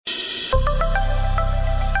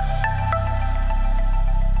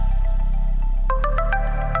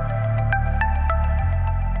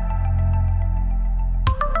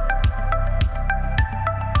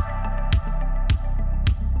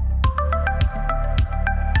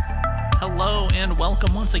and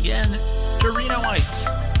welcome once again to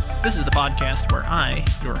Renoites. This is the podcast where I,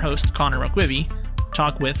 your host, Connor McQuivy,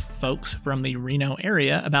 talk with folks from the Reno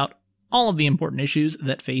area about all of the important issues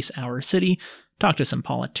that face our city, talk to some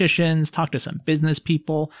politicians, talk to some business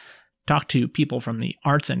people, talk to people from the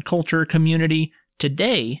arts and culture community.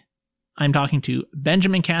 Today, I'm talking to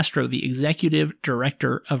Benjamin Castro, the Executive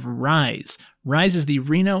Director of RISE. RISE is the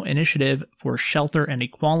Reno Initiative for Shelter and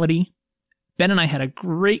Equality. Ben and I had a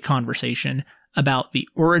great conversation about the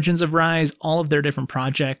origins of RISE, all of their different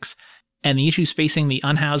projects, and the issues facing the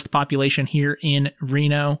unhoused population here in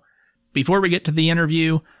Reno. Before we get to the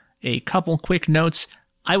interview, a couple quick notes.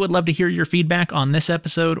 I would love to hear your feedback on this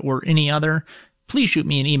episode or any other. Please shoot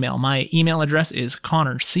me an email. My email address is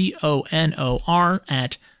Connor, C-O-N-O-R,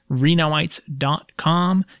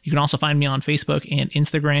 @renoites.com. You can also find me on Facebook and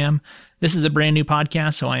Instagram. This is a brand new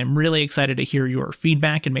podcast, so I am really excited to hear your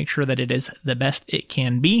feedback and make sure that it is the best it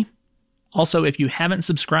can be. Also, if you haven't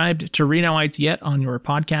subscribed to Renoites yet on your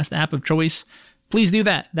podcast app of choice, please do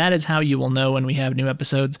that. That is how you will know when we have new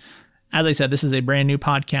episodes. As I said, this is a brand new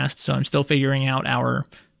podcast, so I'm still figuring out our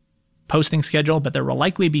posting schedule, but there will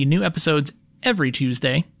likely be new episodes every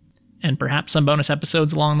Tuesday and perhaps some bonus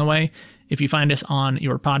episodes along the way. If you find us on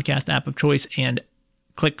your podcast app of choice and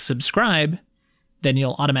click subscribe, then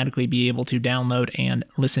you'll automatically be able to download and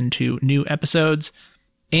listen to new episodes.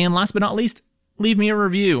 And last but not least, leave me a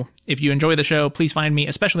review. If you enjoy the show, please find me,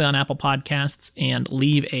 especially on Apple Podcasts, and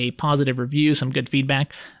leave a positive review, some good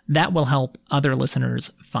feedback. That will help other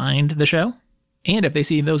listeners find the show. And if they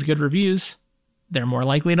see those good reviews, they're more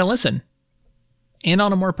likely to listen. And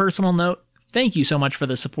on a more personal note, thank you so much for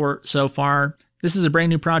the support so far. This is a brand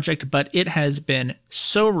new project, but it has been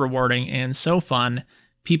so rewarding and so fun.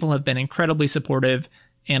 People have been incredibly supportive,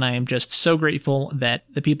 and I am just so grateful that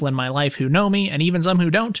the people in my life who know me, and even some who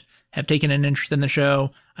don't, have taken an interest in the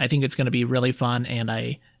show. I think it's going to be really fun, and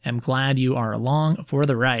I am glad you are along for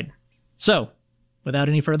the ride. So, without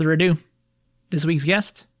any further ado, this week's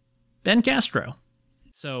guest, Ben Castro.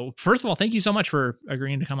 So, first of all, thank you so much for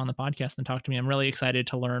agreeing to come on the podcast and talk to me. I'm really excited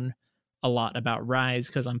to learn a lot about RISE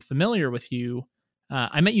because I'm familiar with you.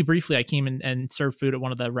 I met you briefly. I came in and served food at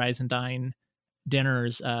one of the Rise and Dine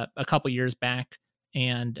dinners a couple years back,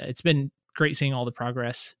 and it's been great seeing all the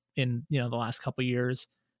progress in the last couple years.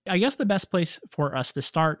 I guess the best place for us to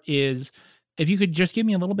start is if you could just give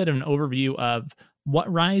me a little bit of an overview of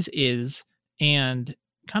what RISE is and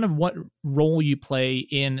kind of what role you play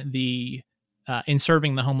in the in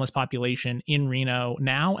serving the homeless population in Reno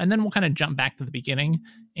now, and then we'll kind of jump back to the beginning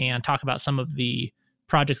and talk about some of the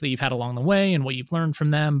projects that you've had along the way and what you've learned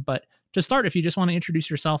from them. But to start, if you just want to introduce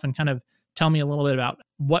yourself and kind of tell me a little bit about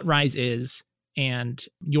what RISE is and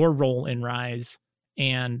your role in RISE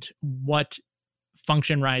and what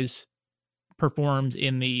function RISE performs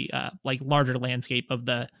in the larger landscape of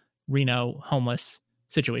the Reno homeless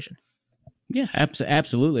situation. Yeah,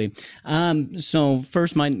 absolutely. So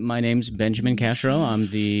first, my name's Benjamin Castro. I'm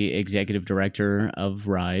the Executive Director of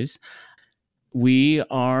RISE. We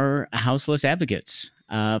are houseless advocates.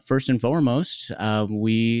 First and foremost,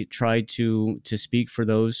 we try to speak for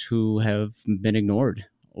those who have been ignored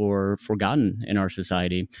or forgotten in our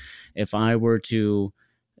society. If I were to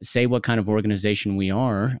say what kind of organization we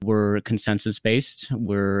are, we're consensus-based.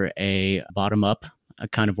 We're a bottom-up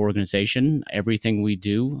kind of organization. Everything we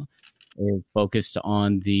do is focused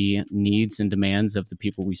on the needs and demands of the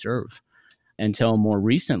people we serve. Until more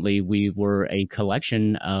recently, we were a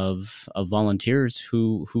collection of volunteers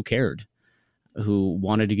who cared, who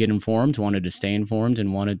wanted to get informed, wanted to stay informed,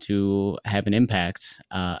 and wanted to have an impact,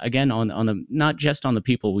 again, on the not just on the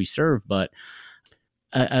people we serve, but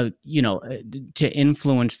to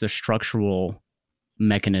influence the structural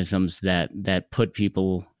mechanisms that put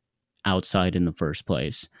people outside in the first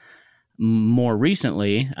place. More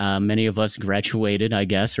recently, many of us graduated, I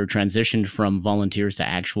guess, or transitioned from volunteers to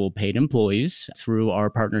actual paid employees through our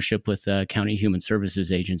partnership with the County Human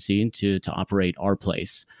Services Agency to operate Our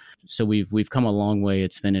Place. So we've come a long way.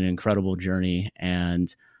 It's been an incredible journey,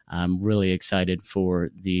 and I'm really excited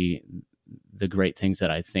for the great things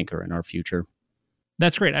that I think are in our future.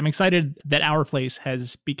 That's great. I'm excited that Our Place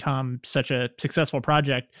has become such a successful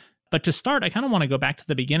project. But to start, I kind of want to go back to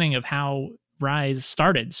the beginning of how RISE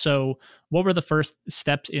started. So what were the first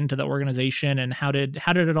steps into the organization, and how did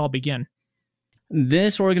it all begin?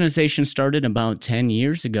 This organization started about 10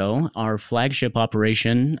 years ago. Our flagship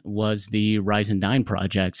operation was the Rise and Dine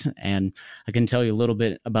project, and I can tell you a little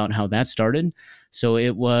bit about how that started. So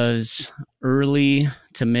it was early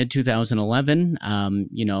to mid 2011.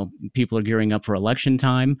 People are gearing up for election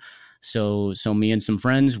time. So me and some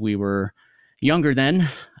friends, we were younger then,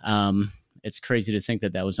 It's crazy to think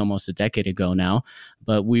that that was almost a decade ago now,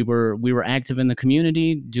 but we were active in the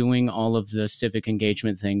community, doing all of the civic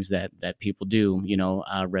engagement things that people do,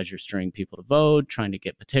 registering people to vote, trying to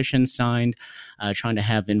get petitions signed, trying to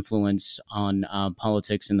have influence on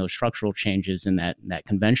politics and those structural changes in that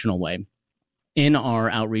conventional way. In our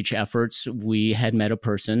outreach efforts, we had met a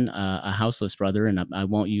person, a houseless brother, and I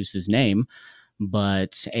won't use his name,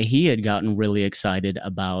 but he had gotten really excited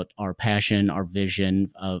about our passion, our vision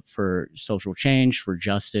for social change, for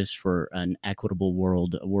justice, for an equitable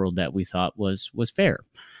world, a world that we thought was fair.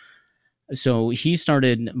 So he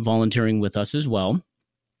started volunteering with us as well.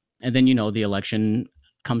 And then, the election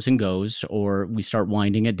comes and goes, or we start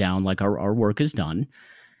winding it down, like our work is done.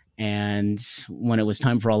 And when it was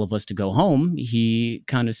time for all of us to go home, he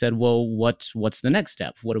kind of said, well, what's the next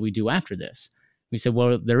step? What do we do after this? We said,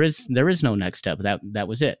 well, there is no next step. That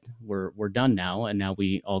was it. We're done now, and now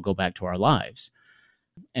we all go back to our lives.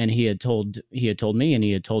 And he had told me, and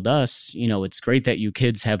he had told us, it's great that you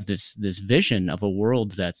kids have this vision of a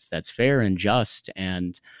world that's fair and just,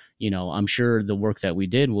 and I'm sure the work that we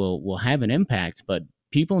did will have an impact, but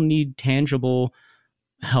people need tangible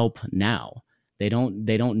help now. They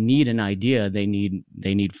don't need an idea. They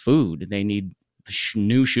need food. They need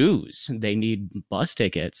new shoes. They need bus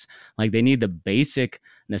tickets. Like, they need the basic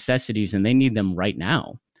necessities, and they need them right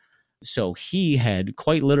now. So he had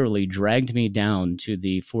quite literally dragged me down to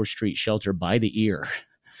the 4th Street shelter by the ear.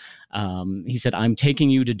 He said, I'm taking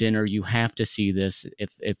you to dinner. You have to see this.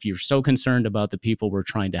 If you're so concerned about the people we're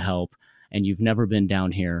trying to help and you've never been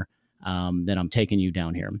down here, then I'm taking you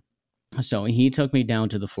down here. So he took me down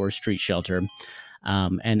to the 4th Street shelter.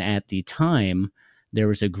 And at the time, there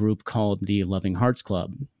was a group called the Loving Hearts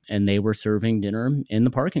Club, and they were serving dinner in the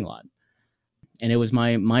parking lot. And it was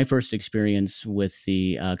my first experience with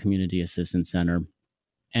the Community Assistance Center.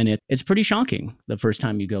 And it's pretty shocking the first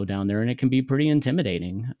time you go down there, and it can be pretty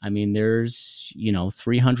intimidating. I mean, there's,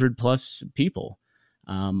 300 plus people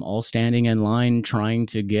all standing in line trying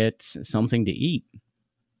to get something to eat.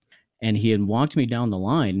 And he had walked me down the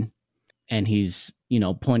line, and he's,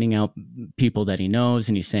 pointing out people that he knows,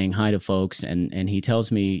 and he's saying hi to folks. And he tells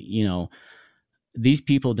me, these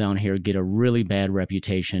people down here get a really bad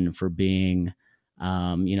reputation for being,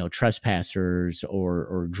 trespassers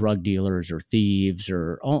or drug dealers or thieves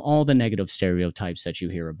or all the negative stereotypes that you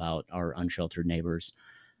hear about our unsheltered neighbors.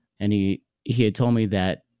 And he had told me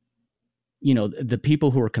that, the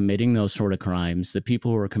people who are committing those sort of crimes, the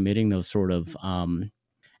people who are committing those sort of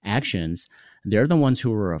actions, they're the ones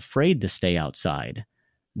who are afraid to stay outside.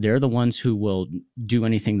 They're the ones who will do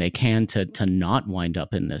anything they can to not wind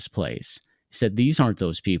up in this place. He said, these aren't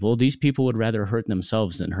those people. These people would rather hurt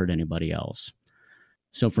themselves than hurt anybody else.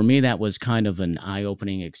 So for me, that was kind of an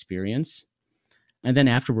eye-opening experience. And then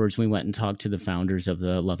afterwards, we went and talked to the founders of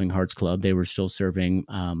the Loving Hearts Club. They were still serving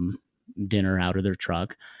dinner out of their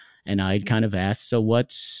truck. And I'd kind of asked, so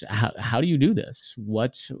how do you do this?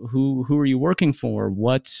 Who are you working for?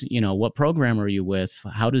 What program are you with?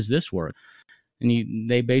 How does this work? And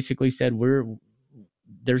they basically said,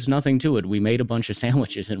 there's nothing to it. We made a bunch of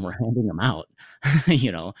sandwiches and we're handing them out.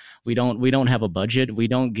 We don't have a budget. We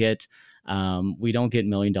don't get $1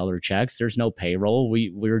 million checks. There's no payroll.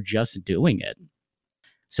 We're just doing it.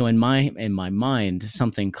 So in my mind,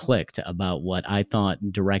 something clicked about what I thought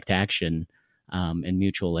direct action and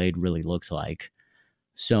mutual aid really looks like.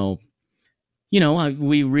 So,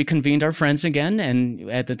 we reconvened our friends again. And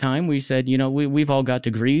at the time we said, we've all got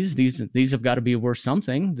degrees. These have got to be worth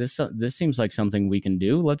something. This seems like something we can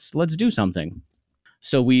do. Let's do something.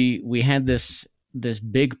 So we had this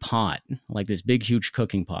big pot, like this big, huge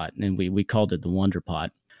cooking pot. And we called it the Wonder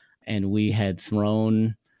Pot. And we had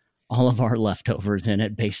thrown all of our leftovers in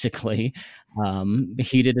it, basically,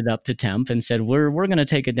 heated it up to temp and said, we're going to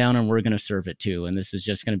take it down and we're going to serve it too. And this is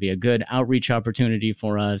just going to be a good outreach opportunity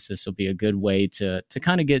for us. This will be a good way to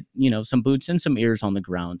kind of get, some boots and some ears on the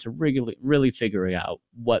ground to really figure out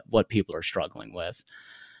what people are struggling with.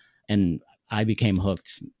 And I became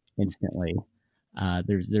hooked instantly.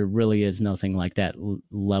 There really is nothing like that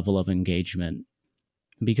level of engagement.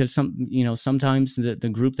 Because sometimes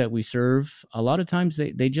the group that we serve, a lot of times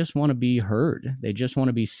they just want to be heard. They just want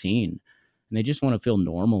to be seen, and they just want to feel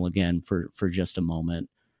normal again for just a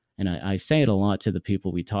moment. And I say it a lot to the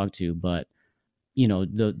people we talk to, but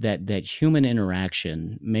that human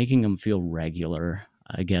interaction, making them feel regular,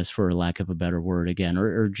 I guess, for lack of a better word again,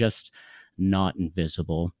 or just not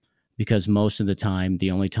invisible. Because most of the time,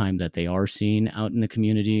 the only time that they are seen out in the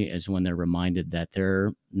community is when they're reminded that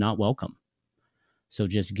they're not welcome. So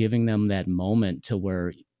just giving them that moment to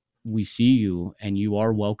where we see you and you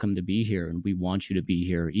are welcome to be here and we want you to be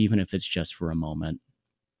here, even if it's just for a moment.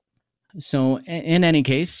 So in any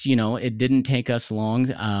case, it didn't take us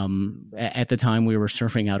long. At the time, we were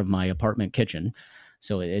serving out of my apartment kitchen.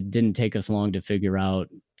 So it didn't take us long to figure out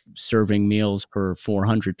serving meals for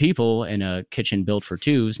 400 people in a kitchen built for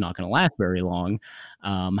two is not going to last very long.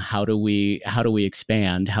 How do we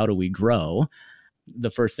expand? How do we grow?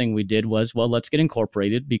 The first thing we did was, well, let's get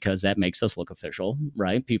incorporated because that makes us look official,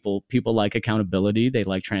 right? People like accountability. They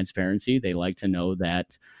like transparency. They like to know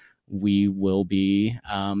that we will be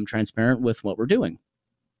transparent with what we're doing.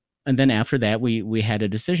 And then after that, we had a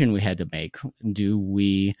decision we had to make. Do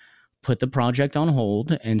we put the project on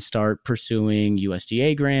hold and start pursuing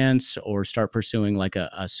USDA grants or start pursuing like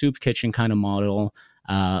a soup kitchen kind of model,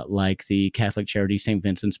 like the Catholic Charity St.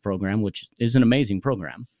 Vincent's program, which is an amazing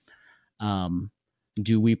program?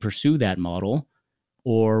 Do we pursue that model,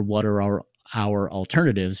 or what are our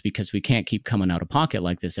alternatives, because we can't keep coming out of pocket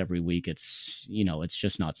like this every week? It's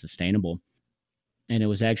just not sustainable. And it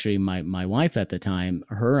was actually my wife at the time,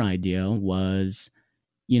 her idea was,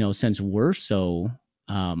 since we're so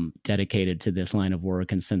dedicated to this line of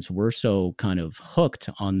work, and since we're so kind of hooked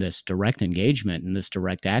on this direct engagement and this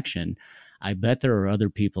direct action, I bet there are other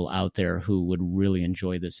people out there who would really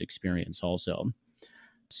enjoy this experience also.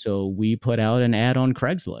 So we put out an ad on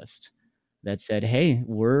Craigslist that said, hey,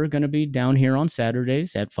 we're going to be down here on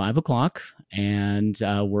Saturdays at 5:00, and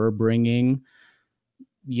we're bringing,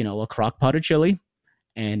 a crock pot of chili.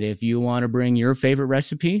 And if you want to bring your favorite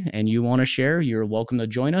recipe and you want to share, you're welcome to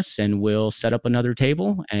join us, and we'll set up another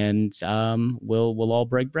table, and we'll all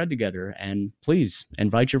break bread together. And please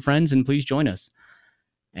invite your friends and please join us.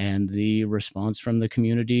 And the response from the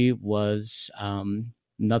community was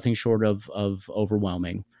nothing short of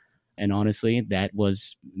overwhelming. And honestly,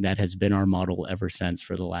 that has been our model ever since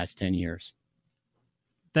for the last 10 years.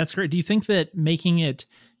 That's great. Do you think that making it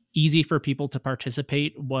easy for people to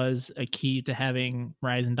participate was a key to having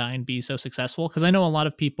Rise and Dine be so successful? Because I know a lot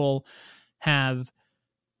of people have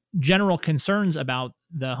general concerns about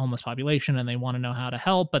the homeless population and they want to know how to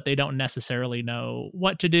help, but they don't necessarily know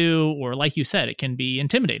what to do. Or like you said, it can be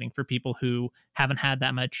intimidating for people who haven't had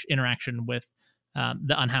that much interaction with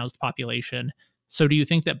the unhoused population. So do you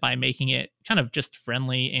think that by making it kind of just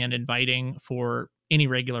friendly and inviting for any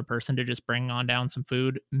regular person to just bring on down some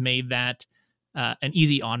food made that an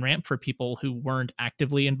easy on-ramp for people who weren't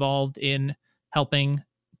actively involved in helping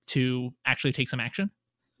to actually take some action?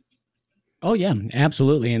 Oh, yeah,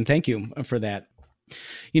 absolutely. And thank you for that.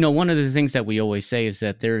 One of the things that we always say is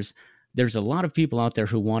that there's a lot of people out there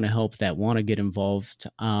who want to help, that want to get involved.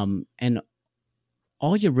 And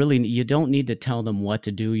all you don't need to tell them what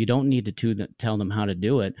to do. You don't need to tell them how to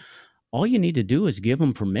do it. All you need to do is give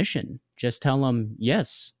them permission. Just tell them,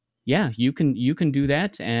 yes, yeah, you can do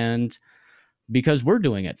that. And because we're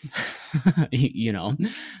doing it,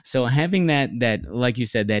 So having that, like you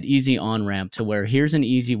said, that easy on-ramp to where here's an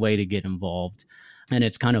easy way to get involved. And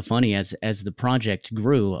it's kind of funny as the project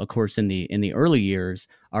grew, of course, in the early years,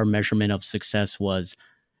 our measurement of success was,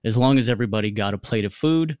 as long as everybody got a plate of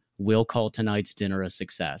food, we'll call tonight's dinner a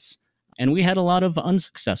success. And we had a lot of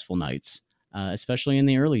unsuccessful nights, especially in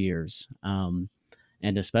the early years.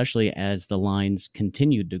 And especially as the lines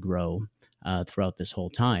continued to grow throughout this whole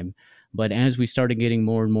time. But as we started getting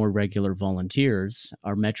more and more regular volunteers,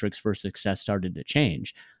 our metrics for success started to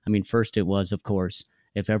change. I mean, first it was, of course,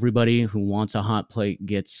 if everybody who wants a hot plate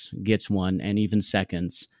gets one, and even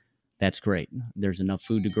seconds, that's great. There's enough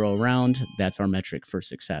food to grow around. That's our metric for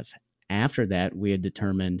success. After that, we had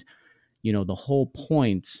determined, the whole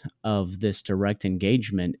point of this direct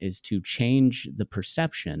engagement is to change the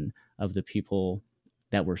perception of the people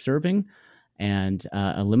that we're serving and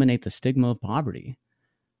eliminate the stigma of poverty.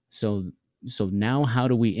 So now how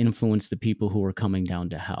do we influence the people who are coming down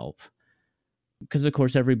to help? Because, of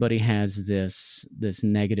course, everybody has this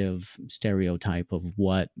negative stereotype of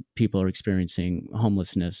what people are experiencing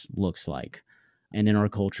homelessness looks like. And in our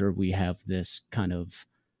culture, we have this kind of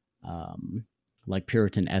like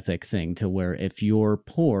Puritan ethic thing to where if you're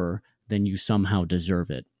poor, then you somehow deserve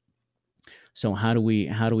it. So how do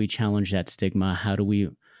we challenge that stigma? How do we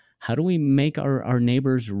make our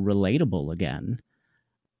neighbors relatable again?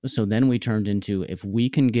 So then we turned into, if we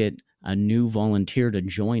can get a new volunteer to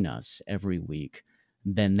join us every week,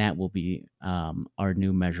 then that will be our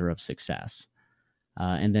new measure of success.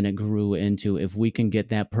 And then it grew into, if we can get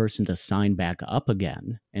that person to sign back up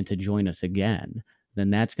again and to join us again, then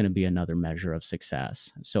that's going to be another measure of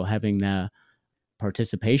success. So having the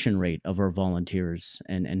participation rate of our volunteers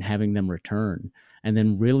and having them return, and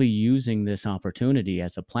then really using this opportunity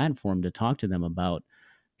as a platform to talk to them about,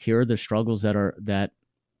 here are the struggles that our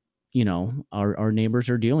neighbors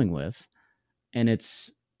are dealing with. And it's,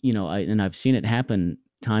 and I've seen it happen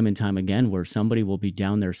time and time again where somebody will be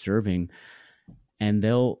down there serving, and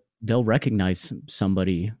they'll recognize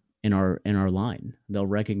somebody in our line. They'll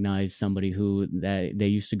recognize somebody who they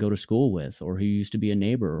used to go to school with, or who used to be a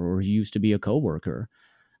neighbor, or who used to be a coworker.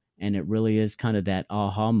 And it really is kind of that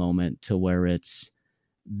aha moment to where it's,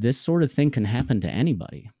 this sort of thing can happen to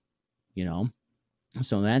anybody, you know?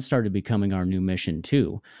 So that started becoming our new mission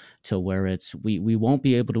too, to where it's, we won't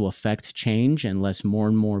be able to affect change unless more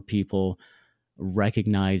and more people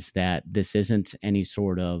recognize that this isn't any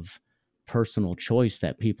sort of personal choice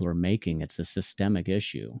that people are making. It's a systemic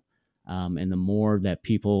issue. And the more that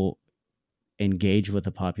people engage with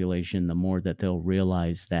the population, the more that they'll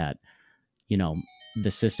realize that, you know,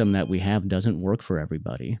 the system that we have doesn't work for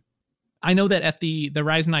everybody. I know that at the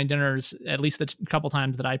Rise and Dine dinners, at least the couple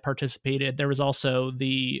times that I participated, there was also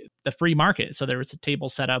the free market. So there was a table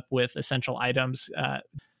set up with essential items.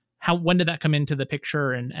 When did that come into the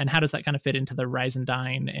picture, and how does that kind of fit into the Rise and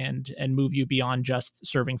Dine and move you beyond just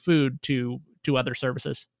serving food to other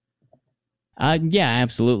services? Yeah,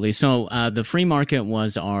 absolutely. So the free market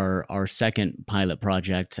was our second pilot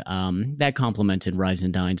project that complemented Rise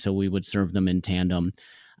and Dine. So we would serve them in tandem.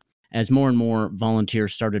 As more and more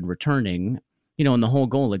volunteers started returning, you know, and the whole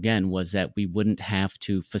goal again was that we wouldn't have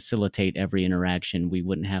to facilitate every interaction. We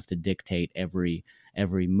wouldn't have to dictate every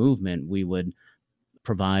movement. We would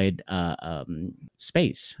provide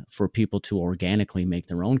space for people to organically make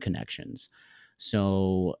their own connections.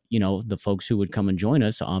 So, you know, the folks who would come and join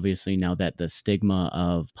us, obviously, now that the stigma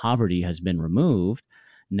of poverty has been removed,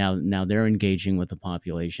 now they're engaging with the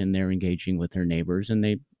population, they're engaging with their neighbors, and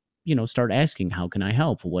they, you know, start asking, how can I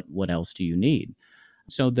help? What else do you need?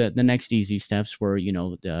 So the next easy steps were, you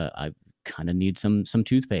know, I kind of need some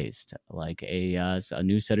toothpaste, like a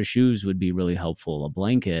new set of shoes would be really helpful, a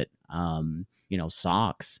blanket, you know,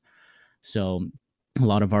 socks. So a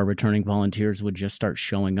lot of our returning volunteers would just start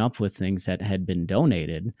showing up with things that had been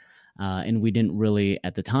donated. And we didn't really,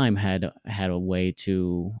 at the time, had a way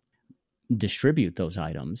to distribute those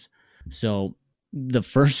items. So the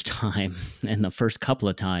first time and the first couple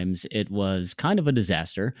of times, it was kind of a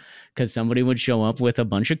disaster, because somebody would show up with a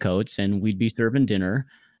bunch of coats and we'd be serving dinner.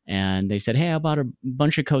 And they said, hey, how about a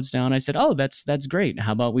bunch of coats down? I said, oh, that's great.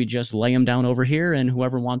 How about we just lay them down over here, and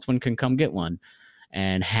whoever wants one can come get one.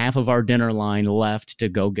 And half of our dinner line left to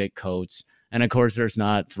go get coats. And of course, there's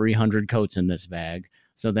not 300 coats in this bag.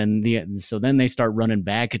 So then they start running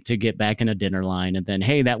back to get back in a dinner line. And then,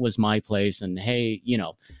 hey, that was my place. And hey, you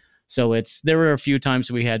know, so there were a few times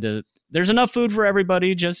we had to, there's enough food for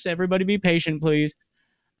everybody. Just everybody be patient, please.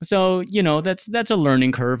 So, you know, that's a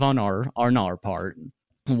learning curve on our part.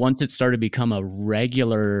 Once it started to become a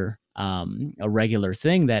regular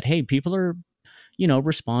thing that, hey, people are, you know,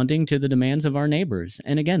 responding to the demands of our neighbors.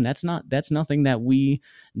 And again, that's nothing that we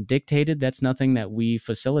dictated. That's nothing that we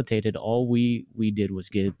facilitated. All we did was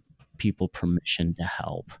give people permission to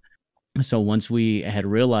help. So once we had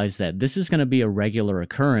realized that this is going to be a regular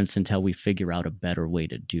occurrence until we figure out a better way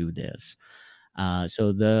to do this.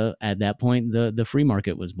 So at that point, the free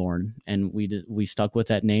market was born, and we stuck with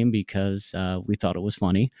that name because we thought it was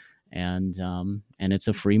funny, and it's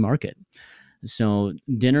a free market. So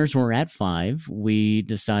dinners were at 5. We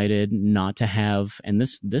decided not to have, and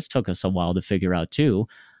this took us a while to figure out too.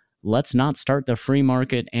 Let's not start the free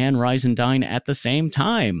market and Rise and Dine at the same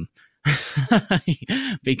time.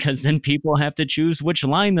 Because then people have to choose which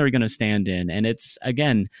line they're going to stand in. And it's,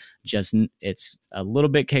 again, it's a little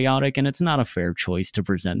bit chaotic, and it's not a fair choice to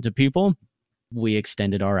present to people. We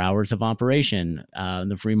extended our hours of operation.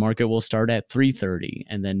 The free market will start at 3:30,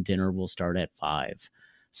 and then dinner will start at 5.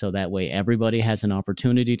 So that way everybody has an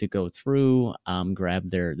opportunity to go through, grab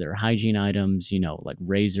their hygiene items, you know, like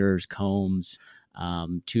razors, combs,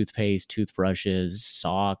 toothpaste, toothbrushes,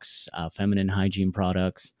 socks, feminine hygiene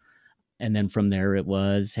products. And then from there, it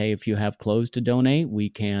was, hey, if you have clothes to donate, we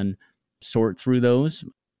can sort through those,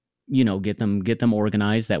 you know, get them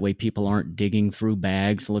organized. That way people aren't digging through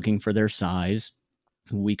bags looking for their size.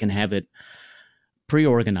 We can have it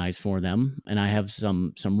pre-organized for them. And I have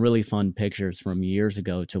some really fun pictures from years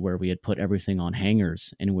ago to where we had put everything on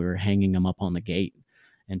hangers and we were hanging them up on the gate.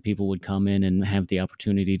 And people would come in and have the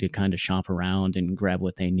opportunity to kind of shop around and grab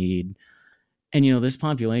what they need. And, you know, this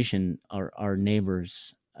population, our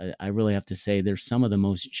neighbors, I really have to say, they're some of the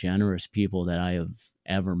most generous people that I have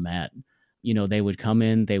ever met. You know, they would come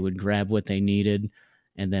in, they would grab what they needed,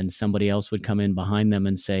 and then somebody else would come in behind them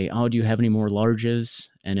and say, oh, do you have any more larges?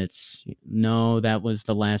 And it's, no, that was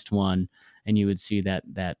the last one. And you would see that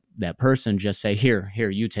person just say, here,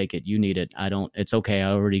 you take it. You need it. It's okay.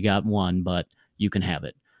 I already got one, but you can have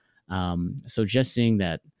it. So just seeing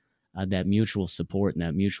that mutual support and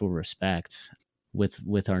that mutual respect,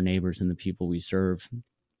 with our neighbors and the people we serve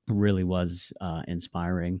really was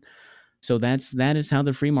inspiring. So that is how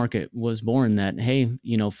the free market was born. That, hey,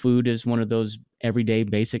 food is one of those everyday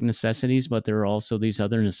basic necessities, but there are also these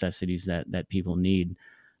other necessities that people need,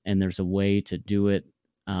 and there's a way to do it.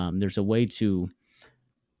 There's a way to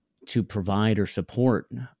provide or support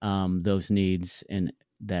those needs, and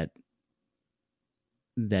that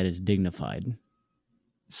is dignified.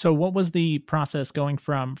 So what was the process going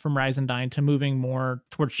from Rise and Dine to moving more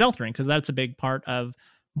towards sheltering? Because that's a big part of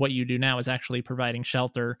what you do now, is actually providing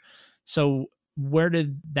shelter. So where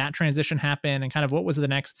did that transition happen, and kind of what was the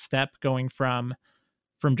next step going from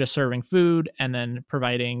just serving food and then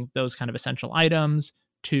providing those kind of essential items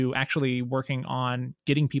to actually working on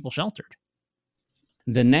getting people sheltered?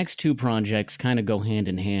 The next two projects kind of go hand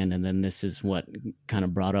in hand, and then this is what kind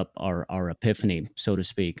of brought up our epiphany, so to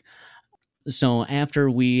speak. So after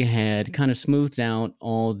we had kind of smoothed out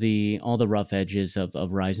all the rough edges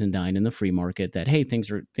of Rise and Dine in the free market, that, hey, things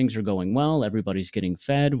are going well, everybody's getting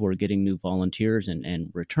fed, we're getting new volunteers and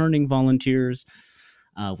returning volunteers.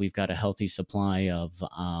 We've got a healthy supply of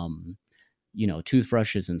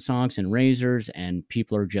toothbrushes and socks and razors, and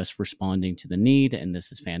people are just responding to the need, and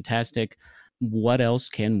this is fantastic. What else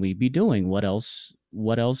can we be doing? What else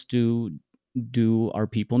do our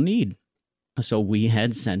people need? So we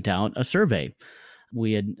had sent out a survey.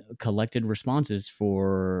 We had collected responses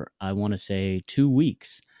for, I want to say, 2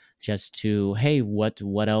 weeks, just to, hey, what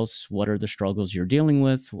else? What are the struggles you're dealing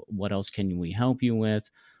with? What else can we help you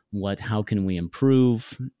with? How can we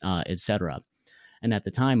improve, etc. And at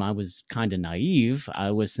the time, I was kind of naive.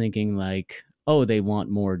 I was thinking like, oh, they want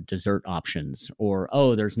more dessert options, or,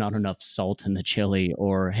 oh, there's not enough salt in the chili,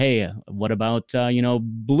 or, hey, what about,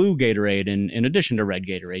 blue Gatorade in addition to red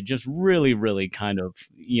Gatorade? Just really, really kind of,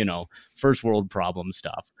 first world problem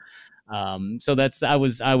stuff. So I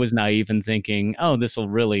was naive in thinking, oh, this will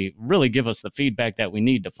really, really give us the feedback that we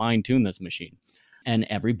need to fine tune this machine. And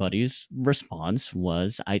everybody's response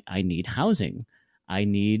was, I need housing. I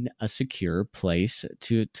need a secure place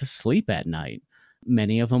to sleep at night.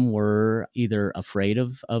 Many of them were either afraid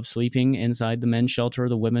of sleeping inside the men's shelter or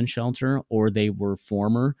the women's shelter, or they were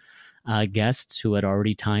former guests who had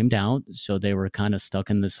already timed out. So they were kind of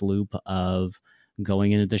stuck in this loop of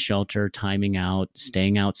going into the shelter, timing out,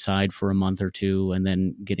 staying outside for a month or two, and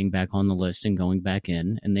then getting back on the list and going back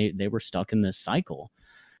in. And they were stuck in this cycle.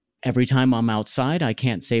 Every time I'm outside, I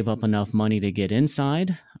can't save up enough money to get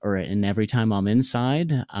inside, and every time I'm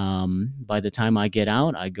inside, by the time I get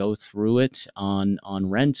out, I go through it on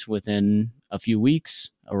rent within a few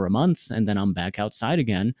weeks or a month, and then I'm back outside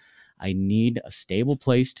again. I need a stable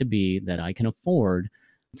place to be that I can afford,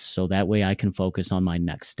 so that way I can focus on my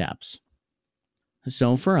next steps.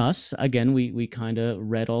 So for us, again, we kind of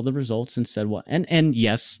read all the results and said, well, and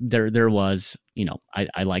yes, there was,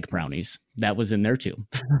 I like brownies. That was in there too.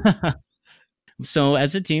 So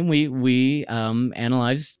as a team, we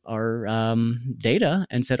analyzed our data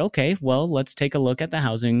and said, okay, well, let's take a look at the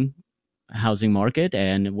housing market,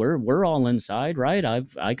 and we're all inside, right?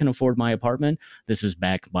 I can afford my apartment. This was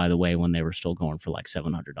back, by the way, when they were still going for like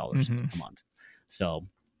 $700 a month. So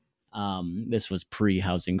this was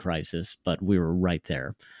pre-housing crisis, but we were right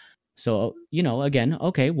there. So, again,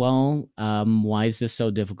 okay, well, why is this so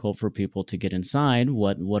difficult for people to get inside?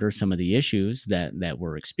 What are some of the issues that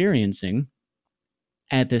we're experiencing?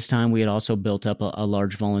 At this time, we had also built up a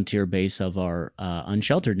large volunteer base of our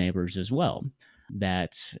unsheltered neighbors as well,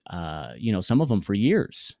 that, some of them for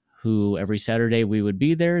years, who every Saturday we would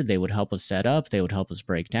be there. They would help us set up. They would help us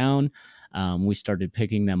break down. We started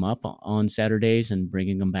picking them up on Saturdays and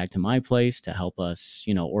bringing them back to my place to help us,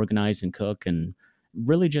 organize and cook, and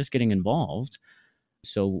really just getting involved.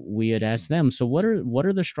 So we had asked them, so what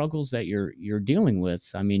are the struggles that you're dealing with?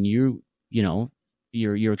 I mean,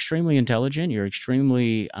 you're extremely intelligent, you're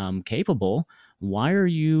extremely capable. Why are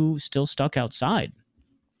you still stuck outside?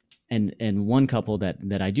 And one couple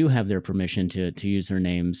that I do have their permission to use their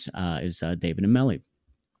names is David and Melly.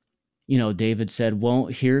 David said, well,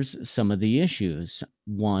 here's some of the issues.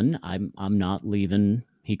 One, I'm not leaving.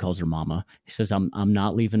 He calls her Mama. He says, I'm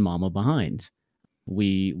not leaving Mama behind.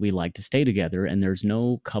 We like to stay together, and there's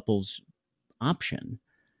no couples option.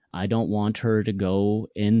 I don't want her to go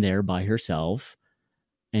in there by herself,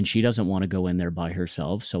 and she doesn't want to go in there by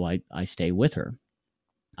herself, so I stay with her.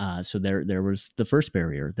 So there was the first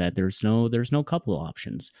barrier, that there's no couple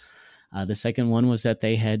options. The second one was that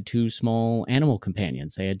they had 2 small animal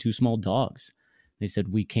companions. They had 2 small dogs. They said,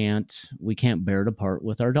 we can't bear to part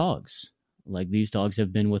with our dogs. Like, these dogs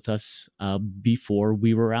have been with us before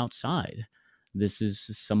we were outside. This is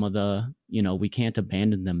some of the, we can't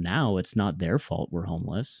abandon them now. It's not their fault we're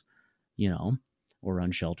homeless, or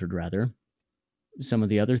unsheltered rather. Some of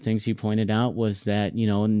the other things he pointed out was that,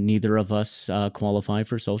 neither of us qualify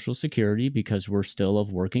for Social Security because we're still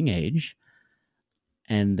of working age.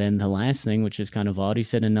 And then the last thing, which is kind of odd, he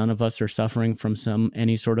said, and none of us are suffering from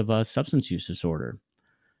any sort of a substance use disorder,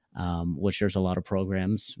 which there's a lot of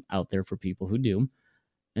programs out there for people who do.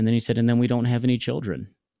 And then he said, and then we don't have any children.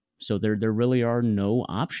 So there really are no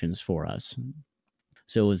options for us.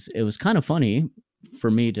 So it was kind of funny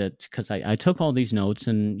for me because I took all these notes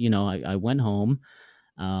and, I went home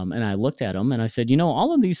and I looked at them and I said,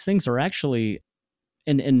 all of these things are actually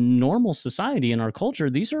in normal society, in our culture,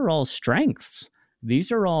 these are all strengths.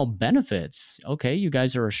 These are all benefits. Okay, you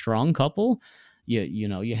guys are a strong couple.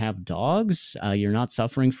 You have dogs. You're not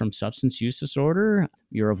suffering from substance use disorder.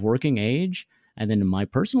 You're of working age. And then in my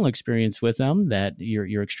personal experience with them, that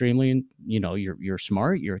you're extremely, you're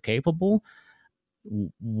smart. You're capable.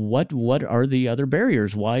 What are the other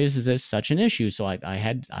barriers? Why is this such an issue? So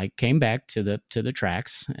I came back to the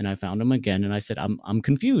tracks and I found them again. And I said, I'm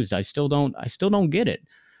confused. I still don't get it.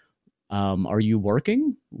 Are you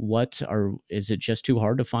working? Is it just too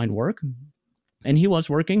hard to find work? And he was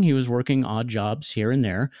working. He was working odd jobs here and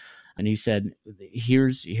there. And he said,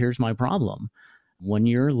 here's my problem. When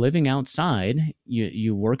you're living outside,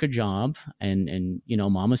 you work a job and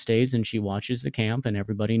mama stays and she watches the camp and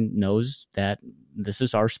everybody knows that this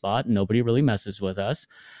is our spot. And nobody really messes with us.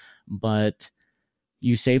 But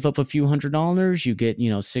you save up a few $100s, you get,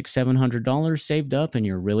 $600-700 saved up, and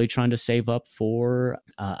you're really trying to save up for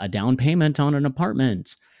a down payment on an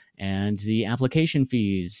apartment and the application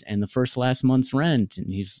fees and the last month's rent.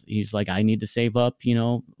 And he's like, I need to save up,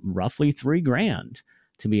 roughly $3,000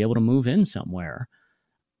 to be able to move in somewhere.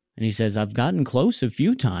 And he says, I've gotten close a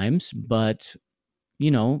few times, but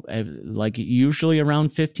like usually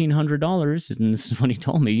around $1,500, and this is what he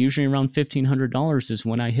told me, usually around $1,500 is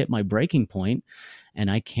when I hit my breaking point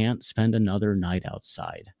and I can't spend another night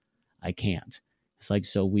outside. I can't. It's like,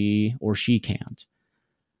 she can't.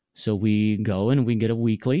 So we go and we get a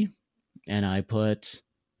weekly and I put,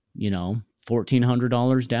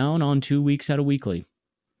 $1,400 down on 2 weeks at a weekly.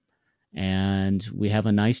 And we have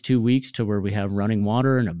a nice 2 weeks to where we have running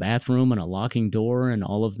water and a bathroom and a locking door and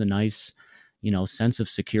all of the nice, sense of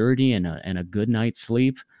security and a good night's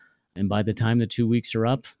sleep. And by the time the 2 weeks are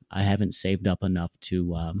up, I haven't saved up enough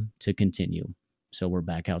to continue. So we're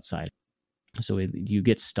back outside. So you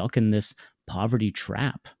get stuck in this poverty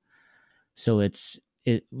trap. So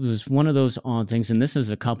it was one of those odd things. And this is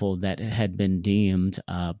a couple that had been deemed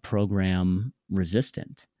program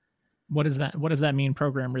resistant. What does that mean,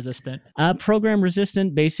 program resistant? Program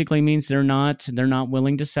resistant basically means they're not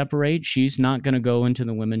willing to separate. She's not going to go into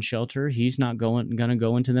the women's shelter. He's not going to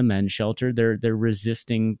go into the men's shelter. They're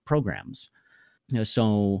resisting programs.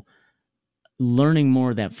 So learning more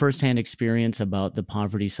of that firsthand experience about the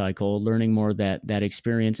poverty cycle, learning more of that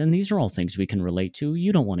experience, and these are all things we can relate to.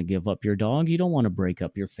 You don't want to give up your dog. You don't want to break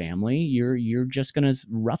up your family. You're just going to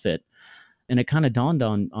rough it. And it kind of dawned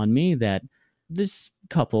on me that this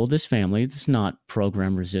couple, this family, it's not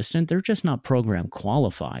program resistant. They're just not program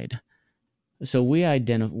qualified. So we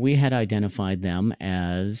had identified them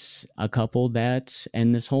as a couple that,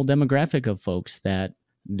 and this whole demographic of folks that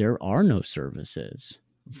there are no services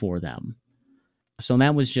for them. So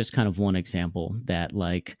that was just kind of one example that,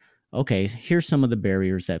 like, okay, here's some of the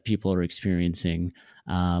barriers that people are experiencing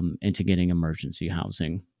into getting emergency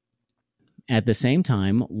housing. At the same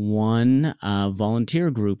time, one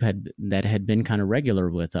volunteer group that had been kind of regular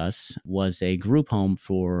with us was a group home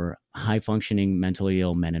for high-functioning mentally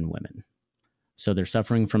ill men and women. So they're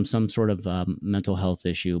suffering from some sort of mental health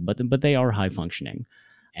issue, but they are high-functioning.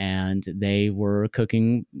 And they were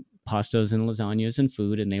cooking pastas and lasagnas and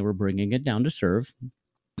food, and they were bringing it down to serve.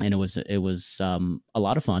 And it was a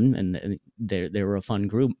lot of fun, and they were a fun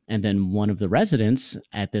group. And then one of the residents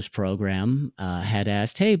at this program had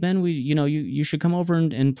asked, "Hey Ben, you should come over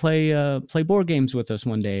and play board games with us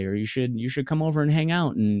one day, or you should come over and hang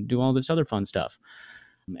out and do all this other fun stuff."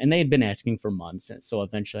 And they had been asking for months, and so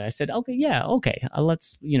eventually I said, "Okay,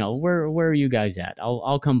 let's where are you guys at?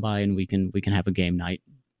 I'll come by and we can have a game night."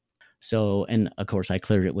 So, and of course I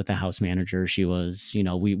cleared it with the house manager. She was,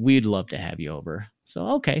 we'd love to have you over. So,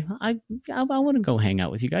 okay, I want to go hang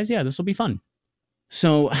out with you guys. Yeah, this will be fun.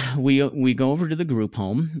 So we go over to the group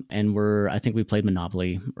home, and I think we played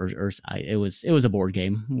Monopoly, it was a board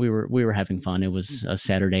game. We were having fun. It was a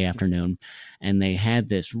Saturday afternoon, and they had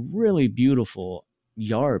this really beautiful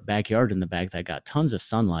backyard in the back that got tons of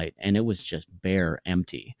sunlight, and it was just bare,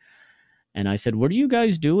 empty. And I said, "What are you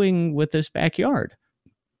guys doing with this backyard?"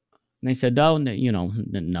 And they said, "Oh,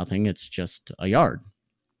 nothing. It's just a yard."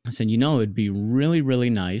 I said, it'd be really, really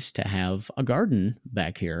nice to have a garden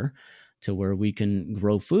back here to where we can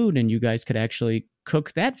grow food and you guys could actually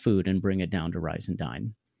cook that food and bring it down to Rise and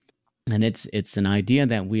Dine. And it's an idea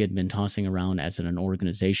that we had been tossing around as an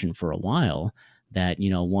organization for a while, that,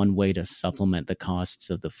 one way to supplement the costs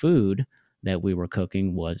of the food that we were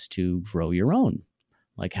cooking was to grow your own.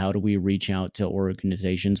 Like, how do we reach out to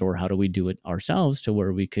organizations, or how do we do it ourselves to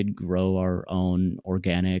where we could grow our own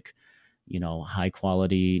organic, high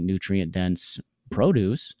quality, nutrient dense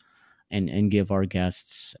produce and give our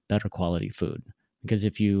guests better quality food? Because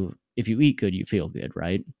if you eat good, you feel good,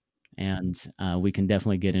 right? And we can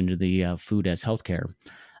definitely get into the food as healthcare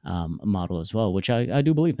model as well, which I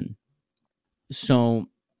do believe in. So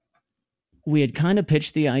we had kind of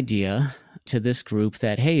pitched the idea to this group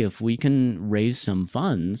that, hey, if we can raise some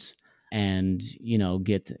funds and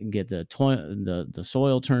get the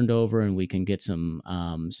soil turned over, and we can get some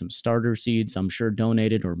starter seeds, I'm sure,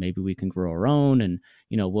 donated, or maybe we can grow our own, and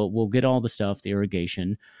we'll get all the stuff, the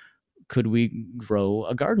irrigation. Could we grow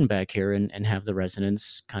a garden back here and have the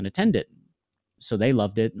residents kind of tend it? So they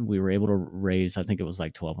loved it. We were able to raise, I think it was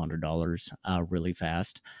like $1,200 really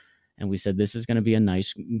fast. And we said, this is going to be a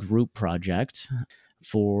nice group project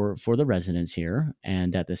for the residents here.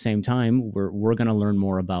 And at the same time, we're going to learn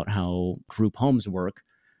more about how group homes work,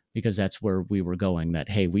 because that's where we were going. That,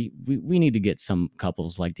 hey, we need to get some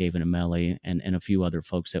couples like David and Melly and a few other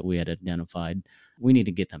folks that we had identified. We need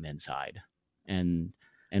to get them inside. And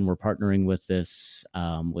we're partnering with this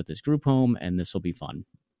group home, and this will be fun.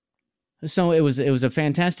 So it was a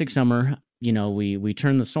fantastic summer. We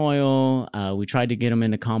turned the soil. We tried to get them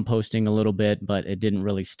into composting a little bit, but it didn't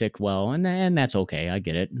really stick well. And that's okay. I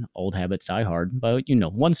get it. Old habits die hard, but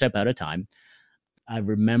one step at a time. I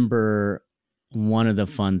remember one of the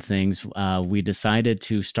fun things, we decided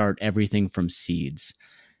to start everything from seeds.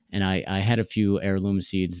 And I had a few heirloom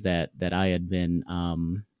seeds that I had been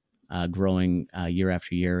growing year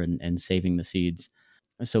after year and saving the seeds.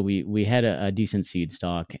 So we had a decent seed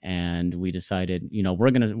stock, and we decided,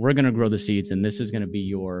 we're gonna grow the seeds, and this is gonna be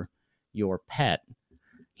your pet,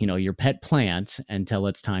 your pet plant until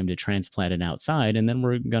it's time to transplant it outside, and then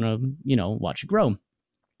we're gonna watch it grow.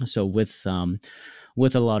 So with a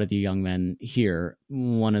lot of the young men here,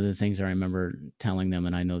 one of the things I remember telling them,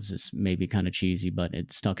 and I know this is maybe kind of cheesy, but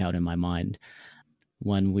it stuck out in my mind,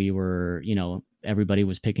 when we were, everybody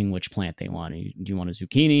was picking which plant they wanted. Do you want a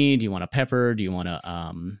zucchini? Do you want a pepper? Do you want a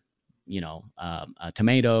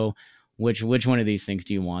tomato? Which one of these things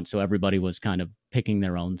do you want? So everybody was kind of picking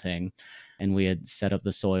their own thing. And we had set up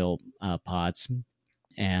the soil pots.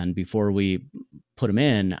 And before we put them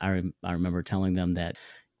in, I remember telling them that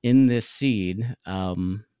in this seed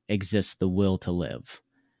exists the will to live,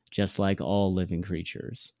 just like all living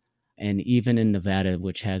creatures. And even in Nevada,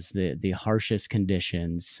 which has the harshest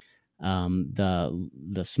conditions,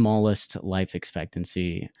 the smallest life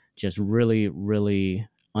expectancy, just really, really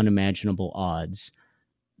unimaginable odds,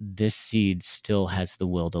 this seed still has the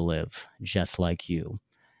will to live, just like you.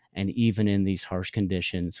 And even in these harsh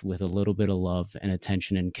conditions, with a little bit of love and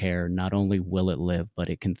attention and care, not only will it live, but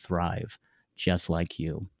it can thrive, just like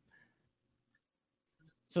you.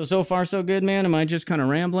 So far, so good, man. Am I just kind of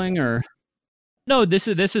rambling, or? No, this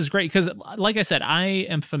is great, because like I said, I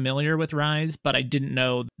am familiar with Rise, but I didn't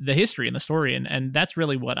know the history and the story. And that's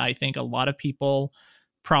really what I think a lot of people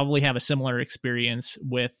probably have a similar experience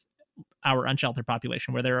with our unsheltered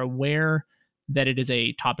population, where they're aware that it is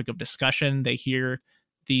a topic of discussion. They hear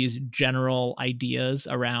these general ideas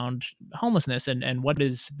around homelessness and what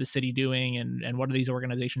is the city doing and what are these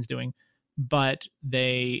organizations doing, but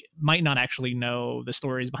they might not actually know the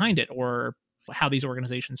stories behind it or how these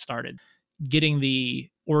organizations started. Getting the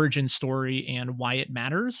origin story and why it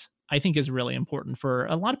matters, I think, is really important for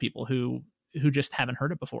a lot of people who just haven't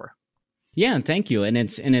heard it before. Yeah, thank you. And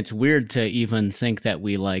it's weird to even think that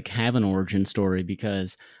we have an origin story,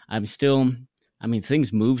 because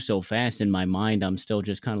things move so fast in my mind. I'm still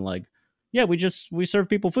just kind of like, yeah, we serve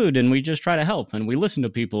people food, and we just try to help, and we listen to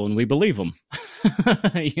people, and we believe them.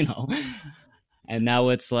 And now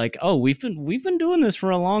it's like, oh, we've been doing this for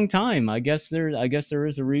a long time. I guess there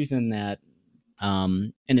is a reason that,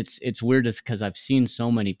 and it's weird because I've seen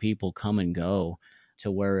so many people come and go to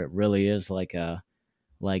where it really is like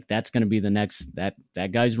that's going to be the next,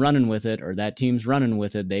 that guy's running with it, or that team's running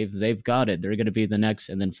with it. They've got it. They're going to be the next,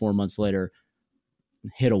 and then 4 months later,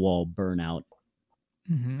 hit a wall, burnout.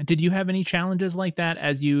 Mm-hmm. Did you have any challenges like that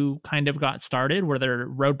as you kind of got started? Were there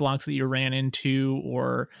roadblocks that you ran into,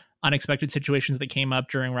 or unexpected situations that came up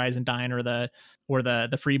during Rise and Dine or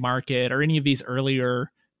the free market, or any of these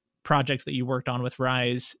earlier projects that you worked on with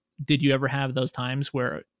Rise? Did you ever have those times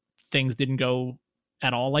where things didn't go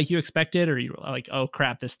at all like you expected, or you were like, oh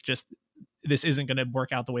crap, this isn't going to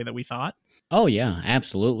work out the way that we thought? Oh, yeah,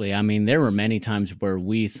 absolutely. I mean, there were many times where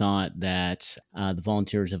we thought that the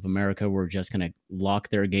Volunteers of America were just going to lock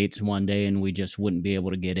their gates one day and we just wouldn't be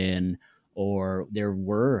able to get in. Or there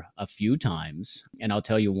were a few times, and I'll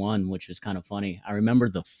tell you one, which is kind of funny. I remember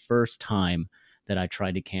the first time that I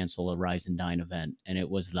tried to cancel a Rise and Dine event, and it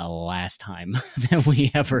was the last time that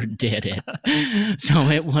we ever did it. So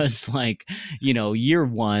it was like, year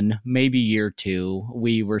one, maybe year two,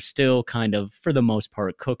 we were still kind of, for the most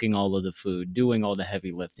part, cooking all of the food, doing all the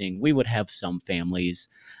heavy lifting. We would have some families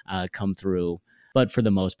come through, but for the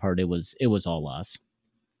most part, it was all us.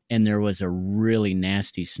 And there was a really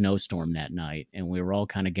nasty snowstorm that night, and we were all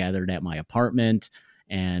kind of gathered at my apartment,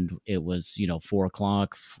 and it was, 4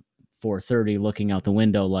 o'clock, 4:30, looking out the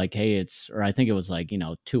window like, hey, or I think it was like,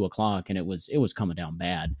 2 o'clock, and it was coming down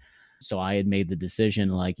bad. So I had made the decision,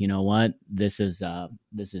 like, you know what, this is a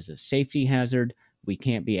safety hazard. We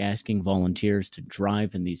can't be asking volunteers to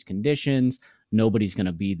drive in these conditions. Nobody's going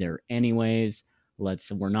to be there anyways.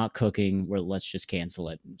 We're not cooking. Let's just cancel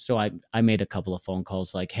it. So I made a couple of phone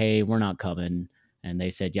calls like, hey, we're not coming. And they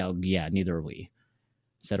said, yeah, neither are we.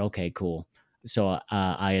 I said, okay, cool. So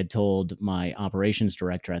I had told my operations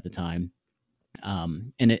director at the time,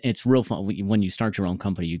 and it's real fun. When you start your own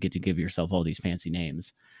company, you get to give yourself all these fancy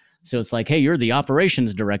names. So it's like, hey, you're the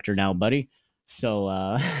operations director now, buddy. So,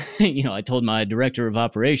 I told my director of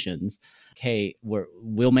operations, hey,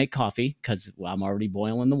 we'll make coffee because I'm already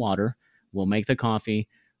boiling the water. We'll make the coffee.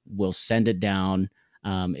 We'll send it down.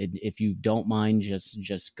 If you don't mind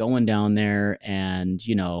just going down there and,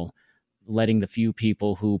 letting the few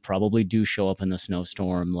people who probably do show up in the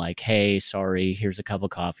snowstorm, like, hey, sorry, here's a cup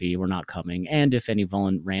of coffee, we're not coming. And if any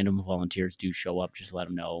random volunteers do show up, just let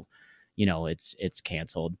them know, it's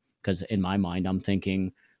canceled. Because in my mind, I'm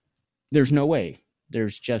thinking, there's no way.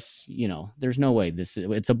 There's no way.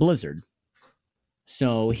 It's a blizzard.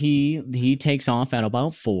 So he takes off at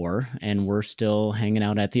about 4, and we're still hanging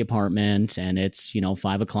out at the apartment, and it's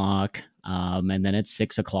 5 o'clock, and then it's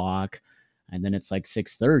 6 o'clock. And then it's like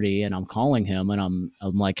 6:30, and I'm calling him, and I'm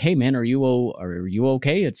like, hey, man, are you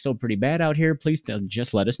okay? It's still pretty bad out here. Please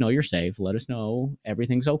just let us know you're safe. Let us know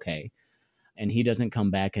everything's okay. And he doesn't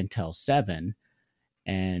come back until 7.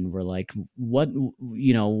 And we're like, what,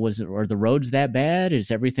 are the roads that bad?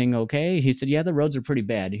 Is everything okay? He said, yeah, the roads are pretty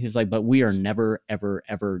bad. He's like, but we are never, ever,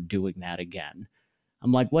 ever doing that again.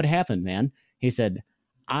 I'm like, what happened, man? He said,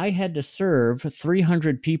 I had to serve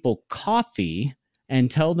 300 people coffee and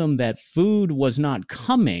tell them that food was not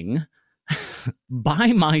coming by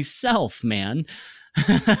myself, man.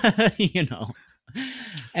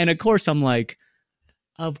 And of course I'm like,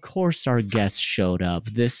 of course our guests showed up.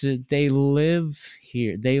 They live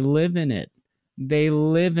here. They live in it.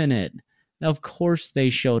 Of course they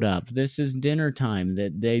showed up. This is dinner time.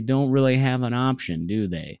 That they don't really have an option, do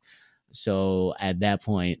they? So at that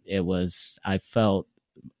point I felt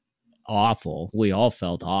awful. We all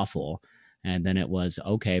felt awful. And then it was,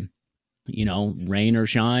 okay, rain or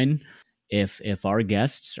shine, if our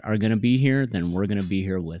guests are going to be here, then we're going to be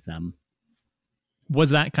here with them. Was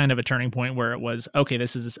that kind of a turning point where it was, okay,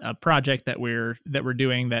 this is a project that we're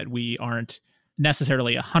doing that we aren't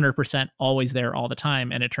necessarily 100% always there all the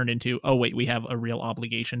time, and it turned into, oh wait, we have a real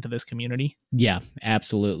obligation to this community? Yeah,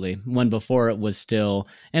 absolutely. When before it was still,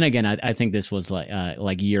 and again, I think this was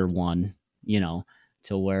like year one,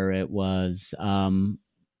 to where it was,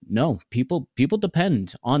 no, people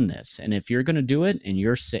depend on this. And if you're going to do it and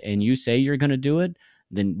you say you're going to do it,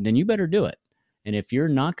 then you better do it. And if you're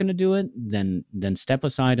not going to do it, then step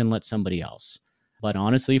aside and let somebody else. But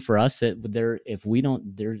honestly, for us, there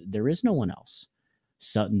is no one else.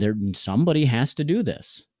 So somebody has to do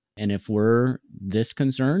this. And if we're this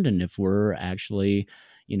concerned, and if we're actually,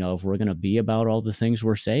 if we're going to be about all the things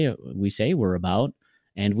we say we're about,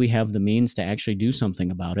 and we have the means to actually do something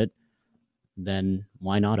about it, then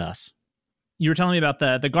why not us? You were telling me about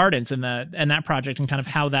the gardens and that project, and kind of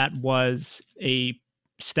how that was a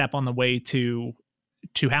step on the way to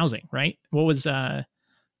housing, right? What was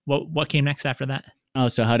what came next after that? Oh,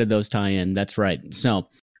 so how did those tie in? That's right.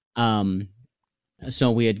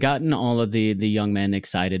 So we had gotten all of the young men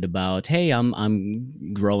excited about, hey,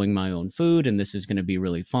 I'm growing my own food, and this is going to be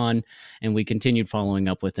really fun. And we continued following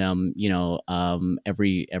up with them.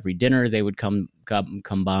 Every dinner they would come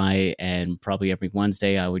by, and probably every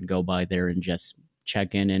Wednesday I would go by there and just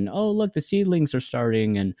check in. And oh, look, the seedlings are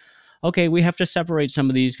starting, and okay, we have to separate some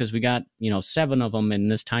of these because we got 7 of them in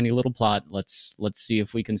this tiny little plot. Let's see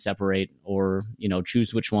if we can separate, or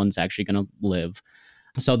choose which one's actually going to live.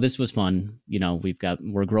 So this was fun.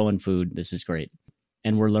 We're growing food. This is great.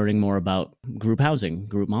 and we're learning more about group housing,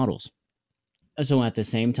 group models. So at the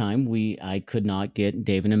same time, I could not get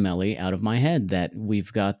David and Melly out of my head that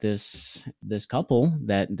we've got this couple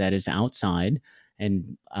that is outside,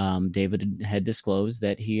 and David had disclosed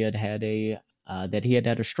that he had had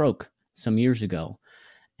a stroke some years ago,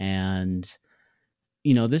 and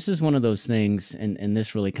this is one of those things, and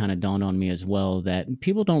this really kind of dawned on me as well, that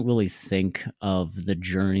people don't really think of the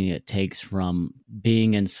journey it takes from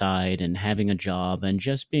being inside and having a job and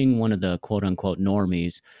just being one of the quote unquote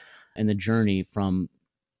normies, and the journey from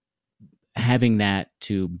having that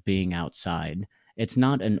to being outside. It's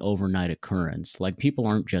not an overnight occurrence. Like, people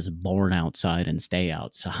aren't just born outside and stay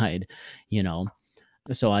outside,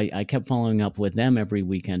 So I kept following up with them every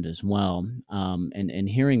weekend as well, and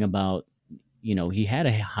hearing about, he had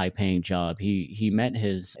a high paying job. He met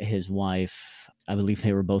his wife. I believe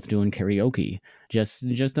they were both doing karaoke.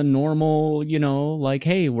 Just a normal, like,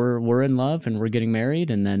 hey, we're in love and we're getting married,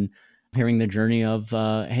 and then hearing the journey of,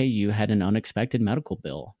 hey, you had an unexpected medical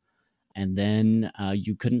bill, and then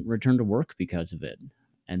you couldn't return to work because of it,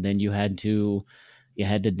 and then you had to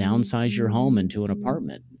downsize your home into an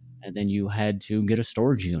apartment, and then you had to get a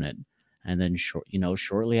storage unit, and then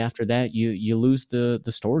shortly after that you lose the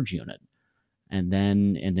storage unit, and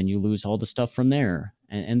then you lose all the stuff from there,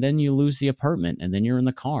 and then you lose the apartment, and then you're in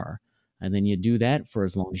the car, and then you do that for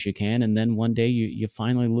as long as you can, and then one day you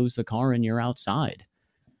finally lose the car and you're outside.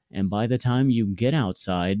 And by the time you get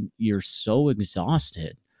outside, you're so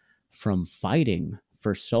exhausted from fighting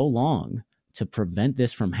for so long to prevent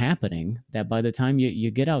this from happening that by the time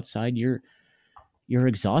you get outside, you're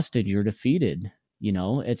exhausted, you're defeated.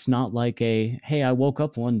 It's not like hey, I woke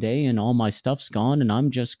up one day and all my stuff's gone and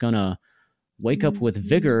I'm just gonna wake up with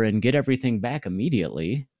vigor and get everything back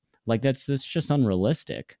immediately. Like, that's just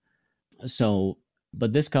unrealistic. So,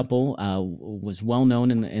 but this couple was well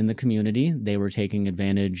known in the community. They were taking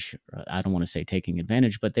advantage. I don't want to say taking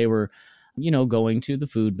advantage, but they were, going to the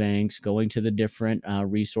food banks, going to the different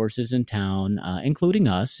resources in town, including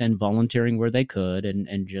us, and volunteering where they could,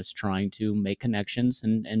 and just trying to make connections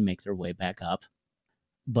and make their way back up.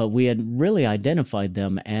 But we had really identified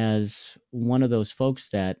them as one of those folks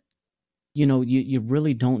that, you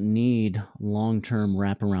really don't need long-term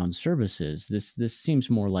wraparound services. This seems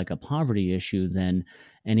more like a poverty issue than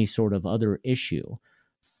any sort of other issue.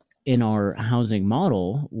 In our housing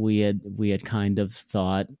model, we had kind of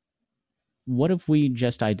thought, what if we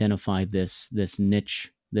just identified this niche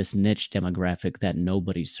demographic that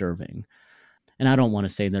nobody's serving? And I don't want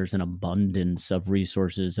to say there's an abundance of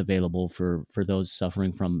resources available for those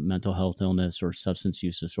suffering from mental health illness or substance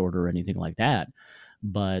use disorder or anything like that.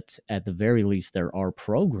 But at the very least, there are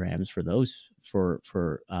programs for those for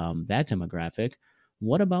that demographic.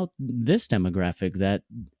 What about this demographic that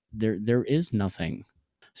there is nothing?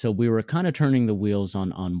 So we were kind of turning the wheels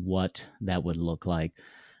on what that would look like,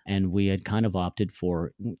 and we had kind of opted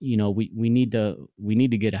for, we need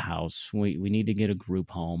to get a house. We need to get a group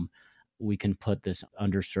home. We can put this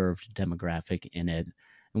underserved demographic in it,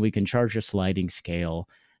 and we can charge a sliding scale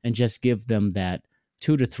and just give them that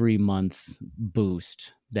 2 to 3 month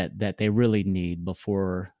boost that they really need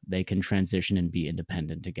before they can transition and be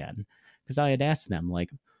independent again. Because I had asked them, like,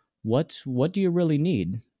 what do you really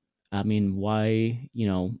need? I mean, why,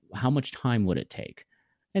 how much time would it take?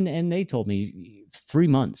 And they told me 3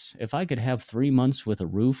 months. If I could have 3 months with a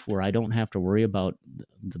roof where I don't have to worry about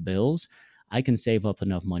the bills, I can save up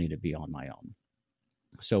enough money to be on my own.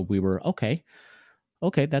 So we were, okay,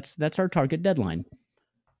 that's our target deadline.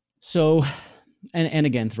 So, and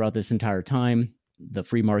again, throughout this entire time, the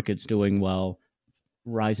free market's doing well.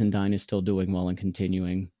 Rise and Dine is still doing well and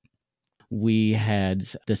continuing. We had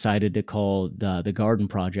decided to call the Garden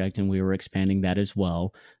Project, and we were expanding that as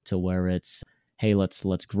well to where it's, hey,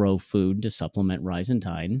 let's grow food to supplement Rise and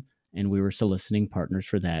Dine. And we were soliciting partners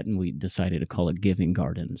for that, and we decided to call it Giving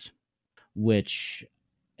Gardens, which,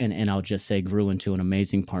 and I'll just say, grew into an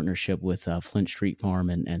amazing partnership with Flint Street Farm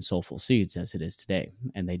and Soulful Seeds as it is today.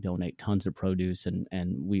 And they donate tons of produce,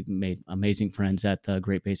 and we've made amazing friends at the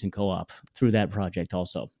Great Basin Co-op through that project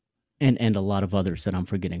also. And a lot of others that I'm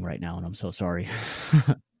forgetting right now, and I'm so sorry.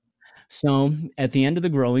 So at the end of the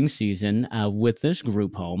growing season, with this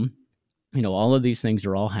group home, all of these things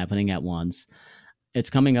are all happening at once. It's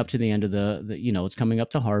coming up to the end of it's coming up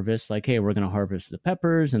to harvest. Like, hey, we're going to harvest the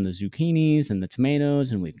peppers and the zucchinis and the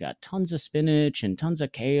tomatoes, and we've got tons of spinach and tons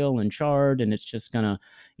of kale and chard, and it's just going to,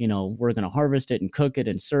 we're going to harvest it and cook it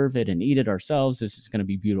and serve it and eat it ourselves. This is going to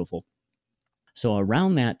be beautiful. So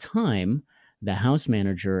around that time, the house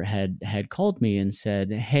manager had called me and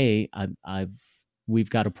said, hey, we've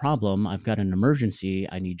got a problem. I've got an emergency.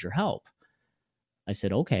 I need your help. I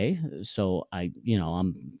said, okay. So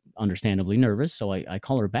I'm understandably nervous. So I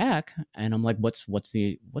call her back and I'm like, what's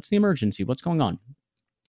the emergency? What's going on?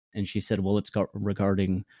 And she said, well, it's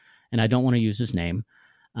regarding, and I don't want to use his name,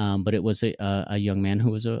 but it was a young man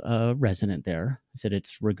who was a resident there. I said,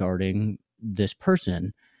 it's regarding this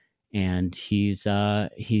person, and he's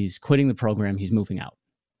quitting the program. He's moving out.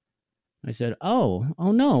 I said, oh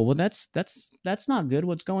no, well that's not good.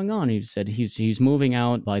 What's going on? He said he's moving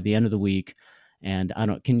out by the end of the week, and I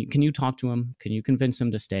don't. Can you talk to him? Can you convince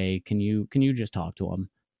him to stay? Can you just talk to him?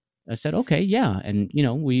 I said, okay, yeah. And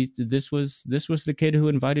this was the kid who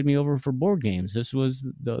invited me over for board games. This was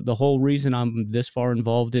the whole reason I'm this far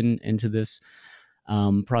involved into this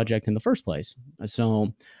project in the first place.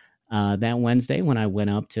 So that Wednesday when I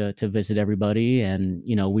went up to visit everybody, and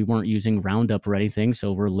we weren't using Roundup or anything,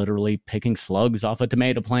 so we're literally picking slugs off of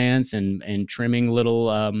tomato plants and trimming little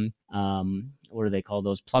what do they call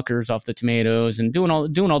those, pluckers off the tomatoes, and doing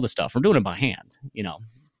all the stuff. We're doing it by hand,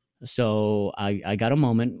 So I got a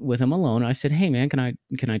moment with him alone. I said, hey man, can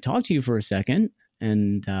I talk to you for a second?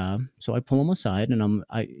 And so I pull him aside, and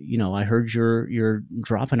I heard you're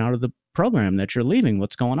dropping out of the program, that you're leaving.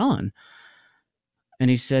 What's going on? And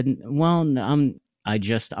he said, well, I'm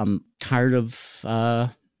tired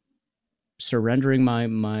of surrendering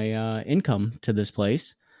my income to this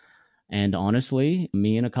place. And honestly,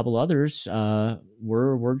 me and a couple others,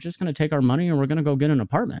 we're just going to take our money and we're going to go get an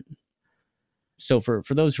apartment. So for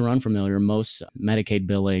those who are unfamiliar, most Medicaid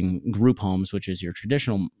billing group homes, which is your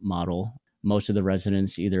traditional model, most of the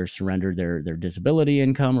residents either surrender their disability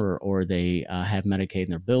income or they have Medicaid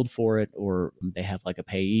and they're billed for it, or they have like a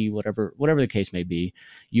payee, whatever the case may be.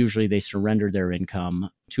 Usually they surrender their income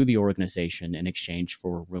to the organization in exchange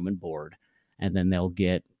for room and board. And then they'll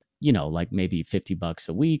get, like maybe $50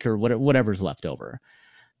 a week or whatever's left over.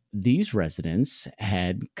 These residents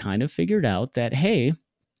had kind of figured out that, hey,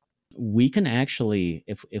 we can actually,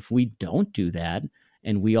 if we don't do that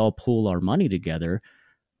and we all pool our money together,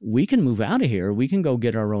 we can move out of here. We can go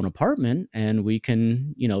get our own apartment and we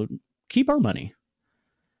can, keep our money.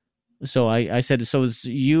 So I said, so is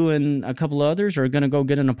you and a couple of others are going to go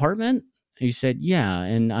get an apartment? He said, yeah.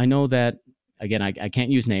 And I know that, again, I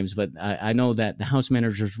can't use names, but I know that the house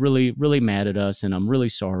manager's really, really mad at us, and I'm really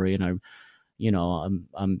sorry. And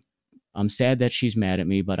I'm sad that she's mad at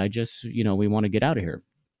me, but I just, we want to get out of here.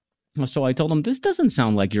 So I told him, this doesn't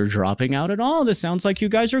sound like you're dropping out at all. This sounds like you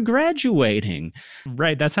guys are graduating.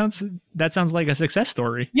 Right. That sounds like a success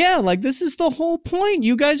story. Yeah, like this is the whole point.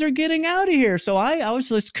 You guys are getting out of here. So I was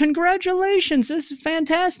like, congratulations. This is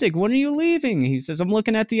fantastic. When are you leaving? He says, I'm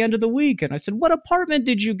looking at the end of the week. And I said, what apartment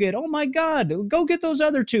did you get? Oh my God, go get those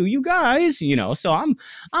other two, you guys, so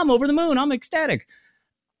I'm over the moon. I'm ecstatic.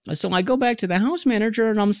 So I go back to the house manager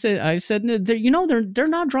and I said, they're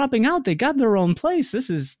not dropping out. They got their own place. This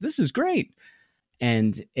is great.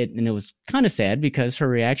 And it was kind of sad because her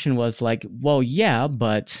reaction was like, well, yeah,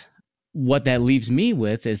 but what that leaves me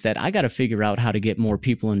with is that I got to figure out how to get more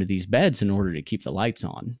people into these beds in order to keep the lights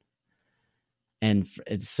on. And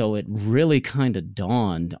so it really kind of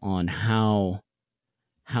dawned on how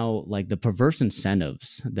like the perverse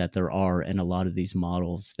incentives that there are in a lot of these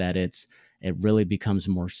models, that it really becomes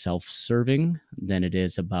more self-serving than it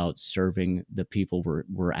is about serving the people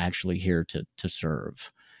we're actually here to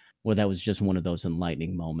serve. Well, that was just one of those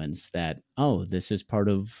enlightening moments that, oh, this is part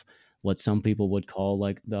of what some people would call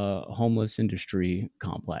like the homeless industry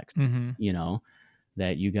complex,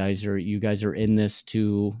 that you guys are in this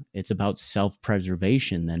it's about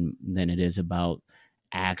self-preservation than it is about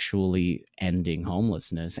actually ending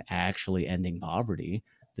homelessness, actually ending poverty.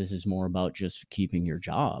 This is more about just keeping your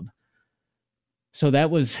job. So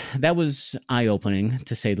that was eye-opening,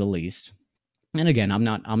 to say the least. And again, I'm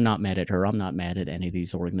not mad at her. I'm not mad at any of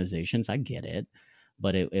these organizations. I get it.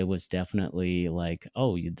 But it was definitely like,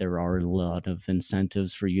 oh, there are a lot of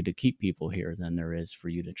incentives for you to keep people here than there is for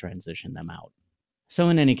you to transition them out. So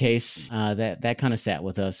in any case, that kind of sat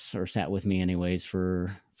with me anyways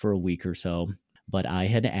for a week or so. But I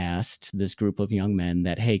had asked this group of young men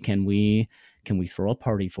that, hey, can we throw a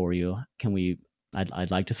party for you?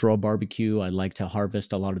 I'd like to throw a barbecue. I'd like to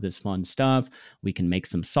harvest a lot of this fun stuff. We can make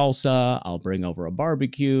some salsa. I'll bring over a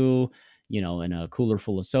barbecue, and a cooler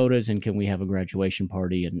full of sodas. And can we have a graduation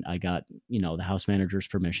party? And I got, the house manager's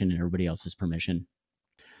permission and everybody else's permission.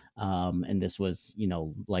 And this was,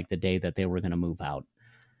 like the day that they were going to move out.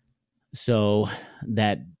 So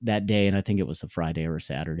that day, and I think it was a Friday or a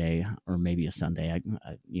Saturday or maybe a Sunday,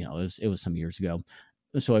 it was some years ago.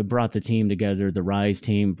 So I brought the team together. The Rise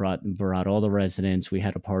team brought all the residents. We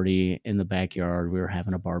had a party in the backyard. We were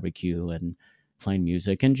having a barbecue and playing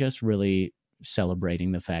music and just really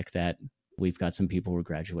celebrating the fact that we've got some people who are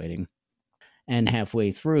graduating. And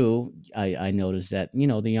halfway through, I noticed that,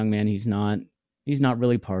 the young man, he's not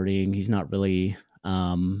really partying. He's not really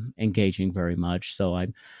engaging very much. So I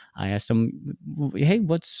asked him, hey,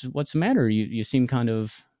 what's the matter? You seem kind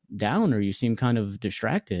of down, or you seem kind of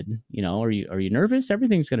distracted. Are you nervous?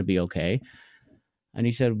 Everything's going to be okay. And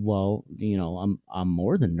he said, well, I'm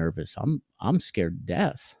more than nervous. I'm scared to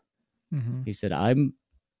death. Mm-hmm. He said,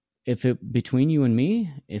 between you and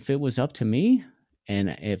me, if it was up to me,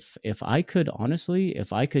 and if I could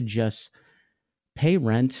just pay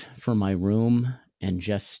rent for my room and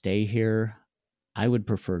just stay here, I would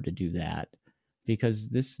prefer to do that, because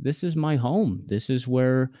this is my home. This is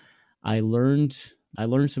where I learned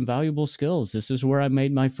some valuable skills. This is where I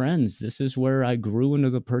made my friends. This is where I grew into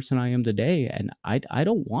the person I am today. And I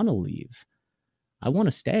don't want to leave. I want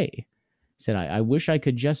to stay. He said, I wish I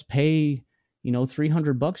could just pay,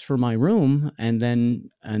 $300 for my room and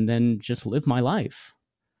then just live my life.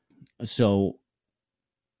 So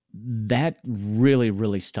that really,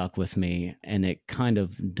 really stuck with me. And it kind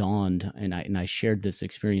of dawned, and I shared this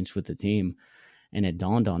experience with the team, and it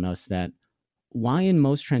dawned on us that why in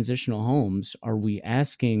most transitional homes are we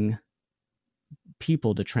asking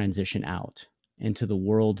people to transition out into the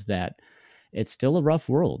world that it's still a rough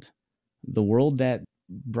world? The world that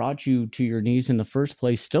brought you to your knees in the first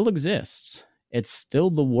place still exists. It's still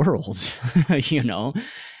the world,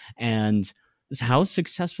 and how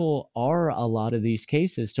successful are a lot of these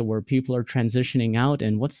cases to where people are transitioning out,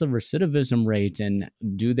 and what's the recidivism rate, and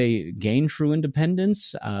do they gain true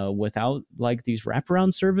independence without like these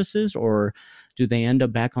wraparound services, or do they end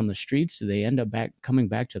up back on the streets? Do they end up coming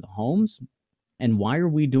back to the homes? And why are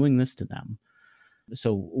we doing this to them?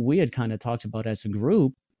 So we had kind of talked about as a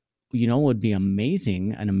group, would be an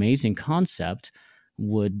amazing concept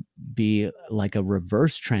would be like a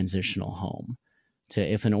reverse transitional home.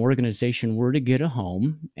 If an organization were to get a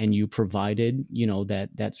home and you provided,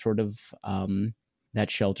 that sort of that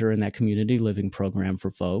shelter and that community living program for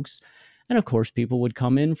folks, and of course people would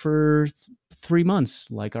come in for 3 months,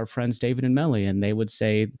 like our friends David and Melly, and they would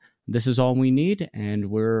say, "This is all we need, and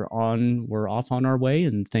we're off on our way,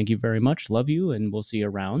 and thank you very much, love you, and we'll see you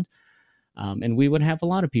around." And we would have a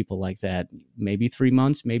lot of people like that, maybe 3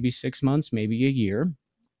 months, maybe 6 months, maybe a year,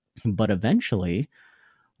 but eventually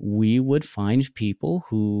we would find people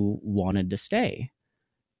who wanted to stay.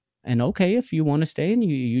 And okay, if you want to stay and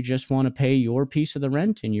you just want to pay your piece of the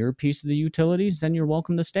rent and your piece of the utilities, then you're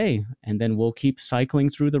welcome to stay. And then we'll keep cycling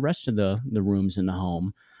through the rest of the rooms in the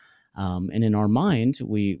home. And in our mind,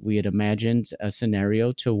 we had imagined a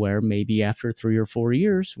scenario to where maybe after 3 or 4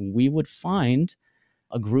 years, we would find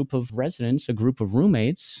a group of residents, a group of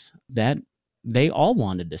roommates that they all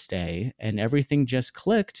wanted to stay, and everything just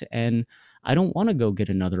clicked. And I don't want to go get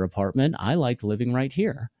another apartment. I like living right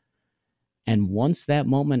here. And once that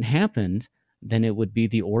moment happened, then it would be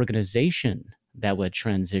the organization that would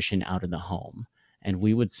transition out of the home. And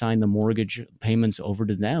we would sign the mortgage payments over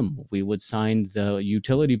to them. We would sign the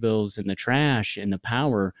utility bills and the trash and the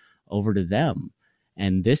power over to them.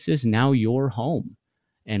 And this is now your home.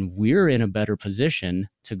 And we're in a better position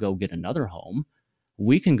to go get another home.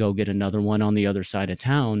 We can go get another one on the other side of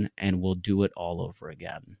town, and we'll do it all over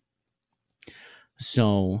again.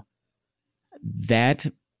 So that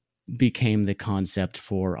became the concept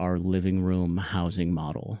for our living room housing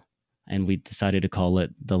model. And we decided to call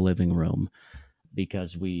it the living room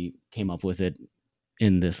because we came up with it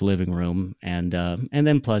in this living room. And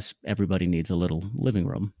then plus everybody needs a little living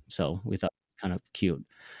room. So we thought kind of cute.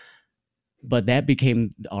 But that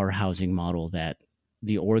became our housing model, that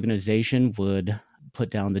the organization would put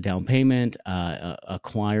down the down payment,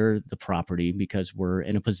 acquire the property because we're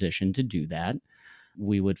in a position to do that.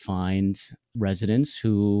 We would find residents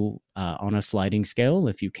who, on a sliding scale,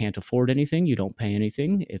 if you can't afford anything, you don't pay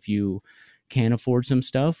anything. If you can afford some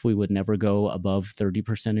stuff, we would never go above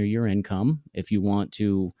 30% of your income. If you want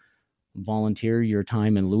to volunteer your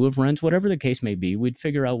time in lieu of rent, whatever the case may be, we'd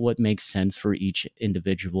figure out what makes sense for each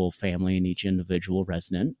individual family and each individual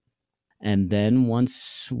resident. And then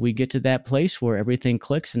once we get to that place where everything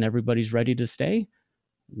clicks and everybody's ready to stay,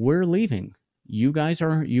 we're leaving. You guys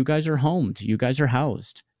are homed. You guys are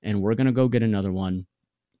housed, and we're going to go get another one,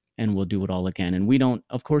 and we'll do it all again. And we don't,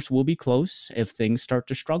 of course, we'll be close if things start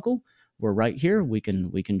to struggle. We're right here. We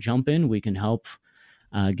can jump in. We can help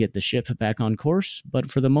get the ship back on course.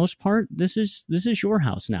 But for the most part, this is your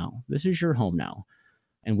house now. This is your home now.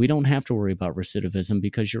 And we don't have to worry about recidivism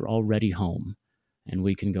because you're already home, and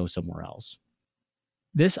we can go somewhere else.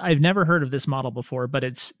 I've never heard of this model before, but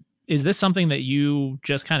is this something that you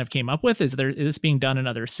just kind of came up with? Is this being done in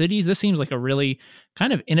other cities? This seems like a really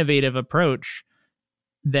kind of innovative approach.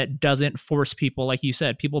 that doesn't force people, like you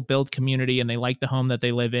said, people build community and they like the home that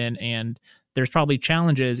they live in. And there's probably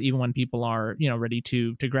challenges even when people are, ready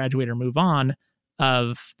to graduate or move on,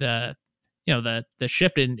 of the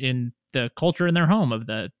shift in the culture in their home, of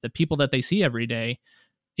the people that they see every day.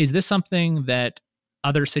 Is this something that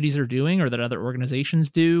other cities are doing or that other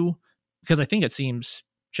organizations do? Because I think it seems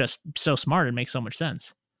just so smart and makes so much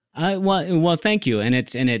sense. Well, thank you. And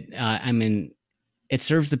it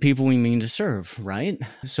serves the people we mean to serve, right?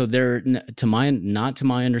 So not to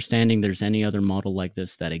my understanding, there's any other model like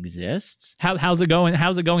this that exists. How's it going?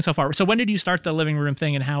 How's it going so far? So when did you start the living room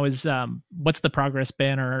thing, and how is what's the progress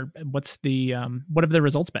been, or what have the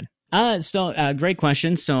results been? Great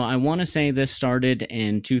question. So I want to say this started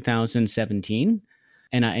in 2017.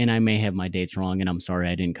 And I may have my dates wrong, and I'm sorry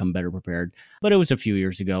I didn't come better prepared. But it was a few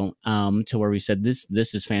years ago, to where we said this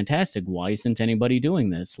is fantastic. Why isn't anybody doing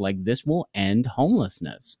this? Like, this will end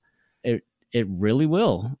homelessness. It really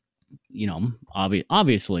will.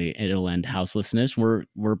 Obviously it'll end houselessness. We're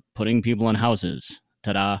putting people in houses.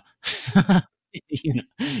 Ta-da.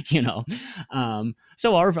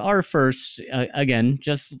 So our first, again,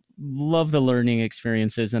 just love the learning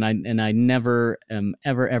experiences, and I never am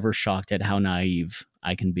ever shocked at how naive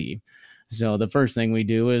I can be. So the first thing we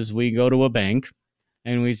do is we go to a bank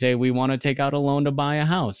and we say we want to take out a loan to buy a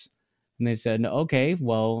house, and they said, okay,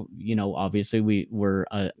 well, obviously we're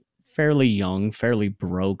a fairly young, fairly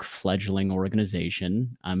broke, fledgling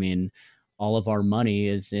organization. I mean, all of our money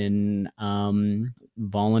is in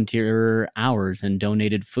volunteer hours and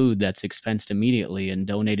donated food that's expensed immediately, and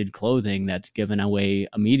donated clothing that's given away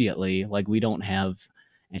immediately. Like, we don't have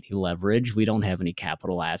any leverage. We don't have any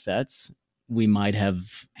capital assets. We might have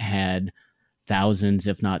had thousands,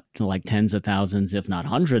 if not like tens of thousands, if not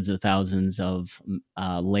hundreds of thousands of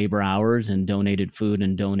labor hours and donated food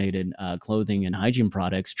and donated clothing and hygiene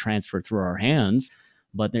products transferred through our hands,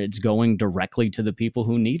 but it's going directly to the people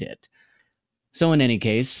who need it. So in any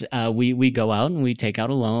case, we go out and we take out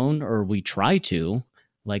a loan, or we try to,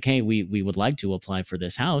 like, hey, we would like to apply for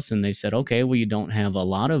this house. And they said, okay, well, you don't have a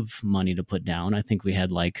lot of money to put down. I think we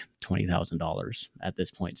had like $20,000 at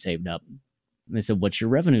this point saved up. And they said, what's your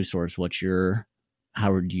revenue source? How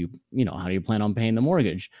do you plan on paying the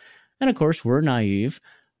mortgage? And of course, we're naive.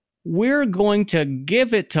 We're going to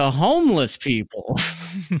give it to homeless people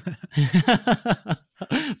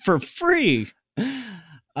for free.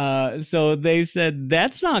 So they said,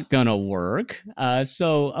 that's not gonna work.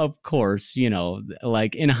 So of course,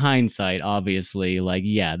 like, in hindsight, obviously, like,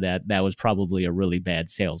 yeah, that was probably a really bad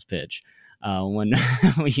sales pitch when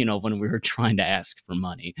when we were trying to ask for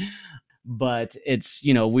money. But it's,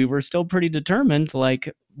 we were still pretty determined,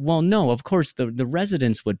 like, well, no, of course the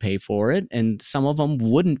residents would pay for it, and some of them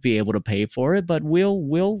wouldn't be able to pay for it, but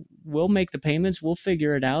we'll make the payments. We'll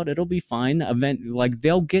figure it out. It'll be fine. Like,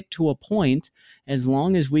 they'll get to a point, as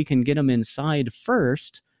long as we can get them inside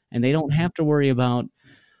first, and they don't have to worry about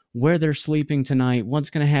where they're sleeping tonight,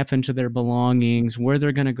 what's going to happen to their belongings, where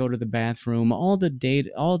they're going to go to the bathroom, all the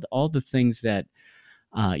data, all the things that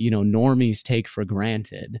normies take for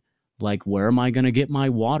granted. Like, where am I going to get my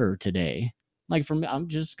water today? Like, for me, I'm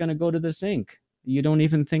just going to go to the sink. You don't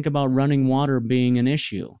even think about running water being an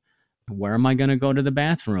issue. Where am I going to go to the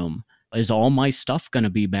bathroom? Is all my stuff going to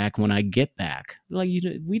be back when I get back? Like,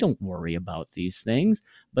 we don't worry about these things,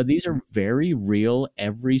 but these are very real,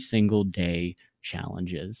 every single day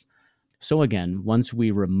challenges. So again, once we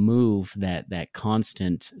remove that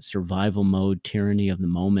constant survival mode tyranny of the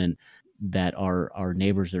moment that our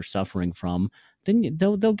neighbors are suffering from, then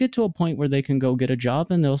they'll get to a point where they can go get a job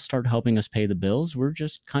and they'll start helping us pay the bills. We're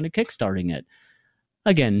just kind of kickstarting it.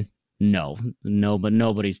 Again, no, but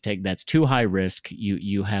that's too high risk.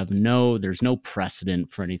 There's no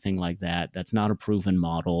precedent for anything like that. That's not a proven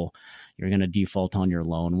model. You're going to default on your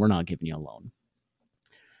loan. We're not giving you a loan.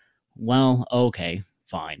 Well, okay,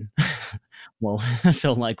 fine. Well,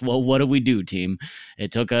 what do we do, team?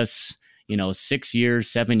 It took us, 6 years,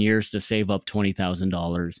 7 years to save up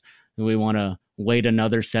 $20,000. We want to wait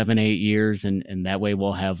another 7-8 years, and that way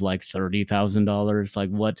we'll have like $30,000. Like,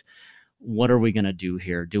 what are we going to do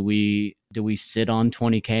here? Do we sit on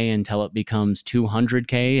 $20K until it becomes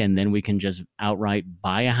 $200K and then we can just outright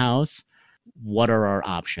buy a house? What are our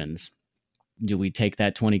options? Do we take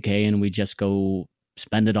that $20K and we just go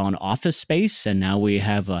spend it on office space, and now we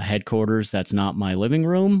have a headquarters that's not my living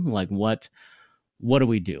room? Like, what do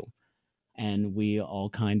we do? And we all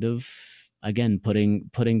kind of, again, putting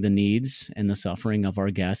the needs and the suffering of our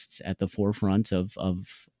guests at the forefront of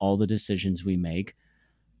all the decisions we make.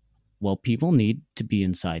 Well, people need to be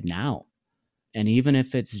inside now. And even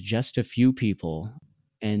if it's just a few people,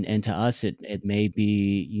 And to us, it may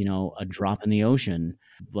be, a drop in the ocean,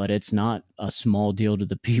 but it's not a small deal to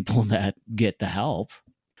the people that get the help.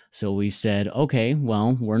 So we said, okay,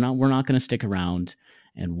 well, we're not going to stick around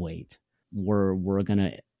and wait. We're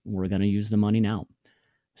gonna use the money now.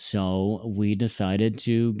 So we decided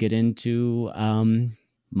to get into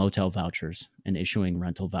motel vouchers and issuing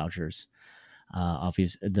rental vouchers.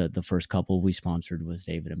 The first couple we sponsored was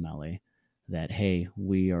David and Melly. That, hey,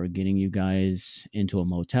 we are getting you guys into a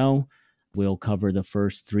motel. We'll cover the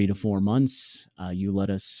first 3 to 4 months. You let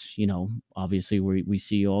us, obviously we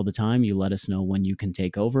see you all the time. You let us know when you can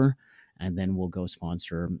take over, and then we'll go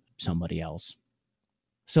sponsor somebody else.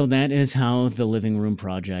 So that is how the Living Room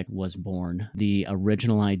Project was born. The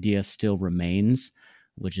original idea still remains,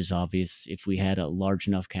 which is obvious. If we had a large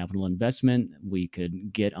enough capital investment, we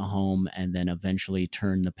could get a home and then eventually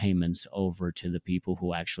turn the payments over to the people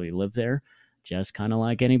who actually live there, just kind of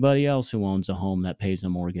like anybody else who owns a home that pays a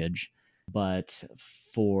mortgage. But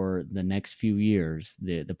for the next few years,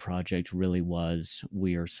 the project really was,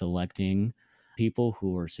 we are selecting people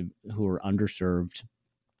who are underserved,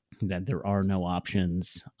 that there are no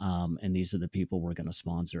options, and these are the people we're going to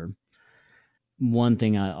sponsor. One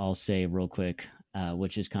thing I'll say real quick,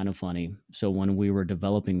 which is kind of funny. So when we were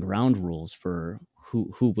developing ground rules for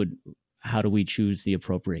how do we choose the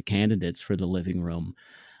appropriate candidates for the living room,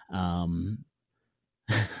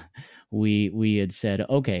 we had said,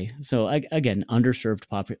 okay, so again,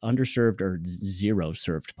 underserved or zero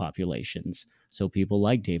served populations. So people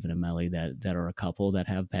like David and Melly that are a couple that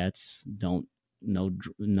have pets, no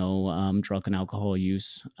drug and alcohol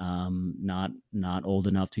use, not old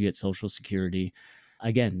enough to get Social Security.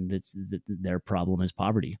 Again, their problem is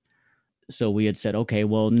poverty. So we had said, okay,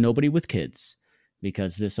 well, nobody with kids,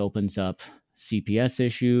 because this opens up CPS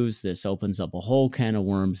issues. This opens up a whole can of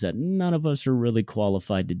worms that none of us are really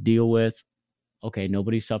qualified to deal with. Okay,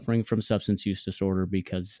 nobody suffering from substance use disorder,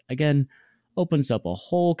 because again, opens up a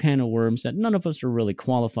whole can of worms that none of us are really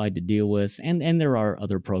qualified to deal with. And there are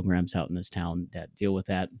other programs out in this town that deal with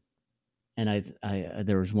that. And I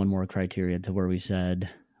there was one more criteria to where we said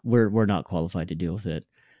we're not qualified to deal with it.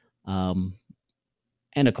 And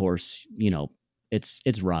of course,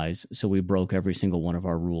 it's Rise, so we broke every single one of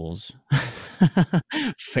our rules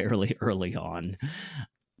fairly early on.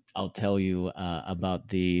 I'll tell you about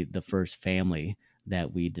the first family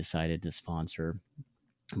that we decided to sponsor,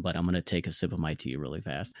 but I'm going to take a sip of my tea really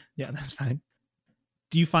fast. Yeah, that's fine.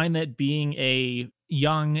 Do you find that being a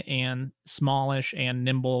young and smallish and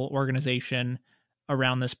nimble organization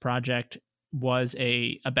around this project was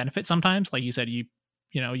a benefit sometimes? Like you said, you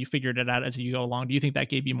figured it out as you go along. Do you think that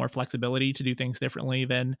gave you more flexibility to do things differently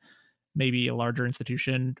than maybe a larger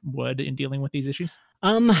institution would in dealing with these issues?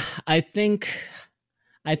 I think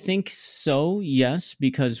so, yes,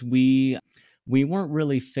 because we weren't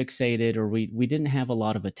really fixated, or we didn't have a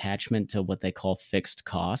lot of attachment to what they call fixed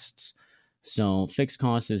costs. So fixed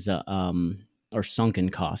costs is or sunken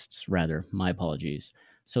costs, rather. My apologies.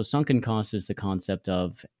 So sunken costs is the concept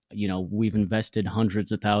of, we've invested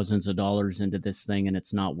hundreds of thousands of dollars into this thing and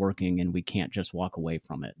it's not working and we can't just walk away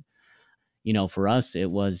from it. For us, it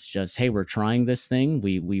was just, hey, we're trying this thing.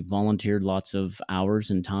 We volunteered lots of hours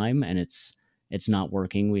and time, and it's not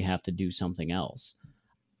working. We have to do something else.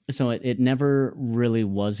 So it never really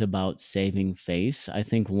was about saving face. I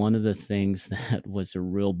think one of the things that was a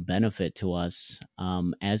real benefit to us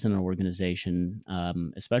as an organization,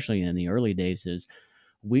 especially in the early days, is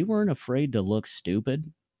we weren't afraid to look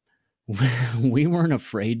stupid. We weren't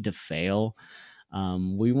afraid to fail.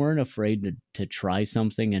 We weren't afraid to try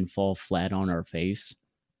something and fall flat on our face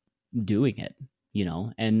doing it,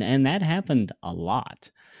 and that happened a lot.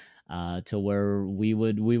 To where we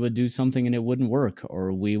would do something and it wouldn't work,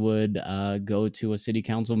 or we would go to a city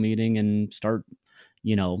council meeting and start,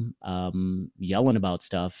 yelling about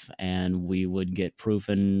stuff, and we would get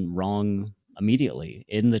proven wrong immediately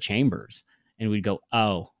in the chambers, and we'd go,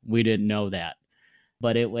 "Oh, we didn't know that,"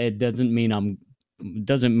 but it doesn't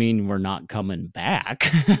mean we're not coming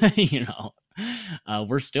back.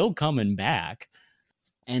 We're still coming back.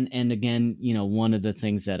 And again, one of the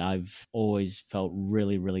things that I've always felt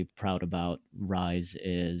really, really proud about Rise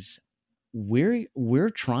is we're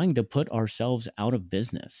trying to put ourselves out of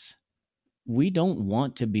business. We don't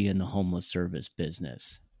want to be in the homeless service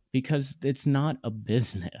business because it's not a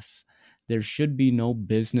business. There should be no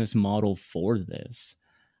business model for this.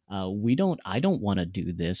 I don't want to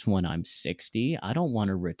do this when I'm 60. I don't want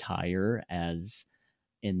to retire as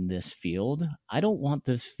in this field. I don't want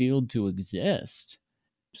this field to exist.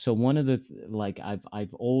 So one of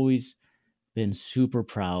I've always been super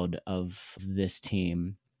proud of this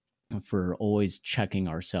team for always checking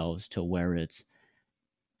ourselves to where it's,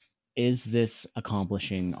 is this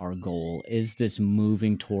accomplishing our goal? Is this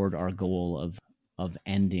moving toward our goal of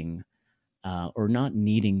ending or not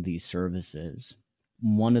needing these services?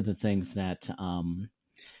 One of the things that, and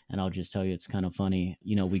I'll just tell you, it's kind of funny.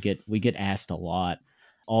 We get asked a lot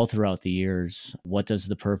all throughout the years. What does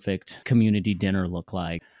the perfect community dinner look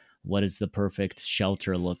like? What does the perfect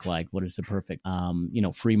shelter look like? What does the perfect,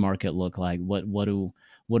 free market look like? What do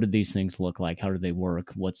these things look like? How do they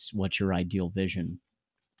work? What's your ideal vision?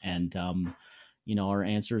 And our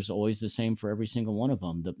answer is always the same for every single one of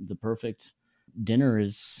them. The perfect dinner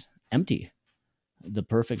is empty. The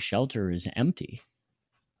perfect shelter is empty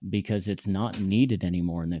because it's not needed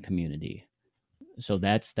anymore in the community. So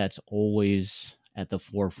that's always at the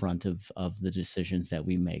forefront of the decisions that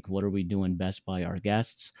we make. What are we doing best by our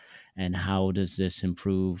guests, and how does this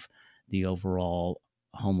improve the overall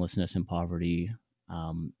homelessness and poverty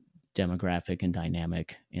demographic and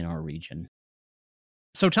dynamic in our region?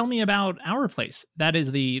 So tell me about Our Place. That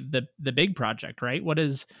is the big project, right? What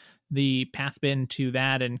has the path been to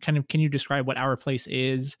that, and kind of can you describe what Our Place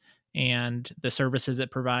is and the services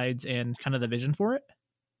it provides and kind of the vision for it?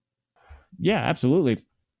 Yeah, absolutely.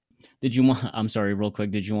 I'm sorry, real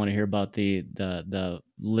quick. Did you want to hear about the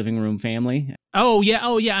living room family? Oh yeah.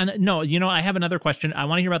 And no, I have another question. I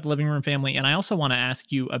want to hear about the living room family, and I also want to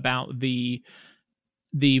ask you about the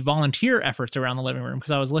volunteer efforts around the living room,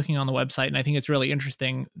 because I was looking on the website and I think it's really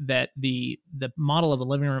interesting that the model of the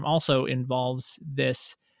living room also involves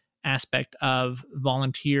this aspect of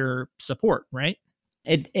volunteer support, right?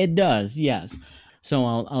 It does, yes. So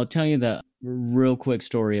I'll tell you the real quick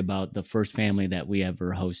story about the first family that we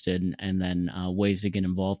ever hosted, and then ways to get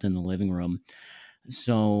involved in the living room.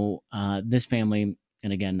 So this family,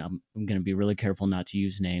 and again, I'm going to be really careful not to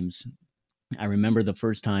use names. I remember the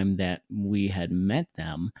first time that we had met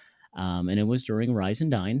them, and it was during Rise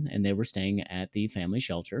and Dine, and they were staying at the family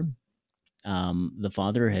shelter. The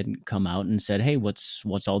father had come out and said, "Hey, what's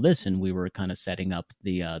all this?" And we were kind of setting up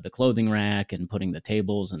the clothing rack and putting the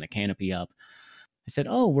tables and the canopy up. I said,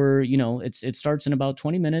 "Oh, it starts in about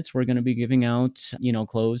 20 minutes. We're going to be giving out,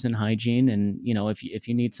 clothes and hygiene, and if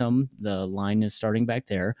you need some, the line is starting back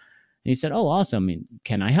there." And he said, "Oh, awesome.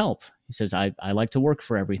 Can I help?" He says, I like to work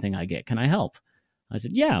for everything I get. Can I help?" I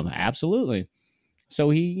said, "Yeah, absolutely."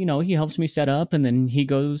 So he helps me set up, and then he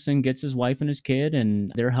goes and gets his wife and his kid,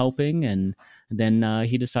 and they're helping. And then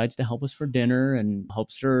he decides to help us for dinner and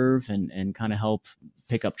help serve and kind of help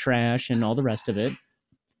pick up trash and all the rest of it.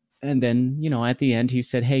 And then, at the end, he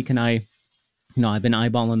said, "Hey, can I, I've been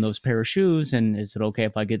eyeballing those pair of shoes, and is it okay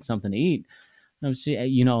if I get something to eat?" And I was,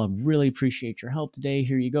 I really appreciate your help today.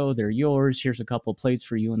 Here you go. They're yours. Here's a couple plates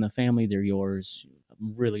for you and the family. They're yours.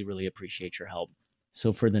 Really, really appreciate your help.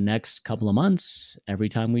 So for the next couple of months, every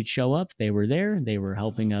time we'd show up, they were there. They were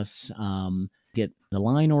helping us get the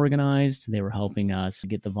line organized. They were helping us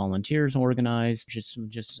get the volunteers organized.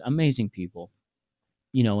 Just amazing people.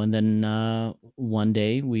 And then one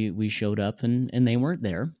day we showed up and they weren't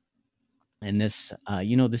there. And this,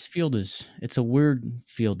 this field it's a weird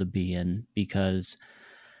field to be in, because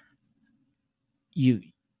you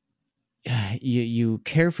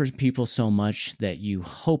care for people so much that you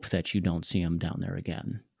hope that you don't see them down there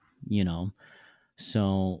again,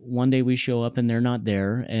 So one day we show up and they're not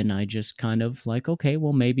there, and I just kind of like, okay,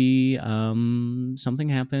 well, maybe something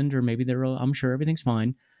happened, or maybe I'm sure everything's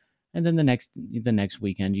fine. And then the next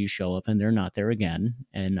weekend you show up and they're not there again.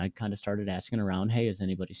 And I kind of started asking around, "Hey, has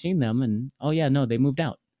anybody seen them?" And, "Oh yeah, no, they moved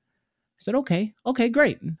out." I said, okay,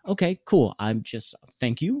 great. Okay, cool.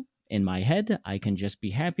 Thank you. In my head, I can just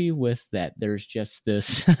be happy with that. There's just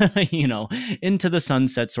this, into the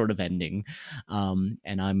sunset sort of ending.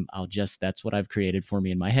 And that's what I've created for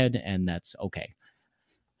me in my head, and that's okay.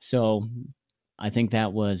 So I think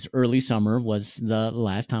that was early summer was the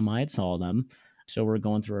last time I had saw them. So we're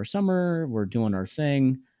going through our summer, we're doing our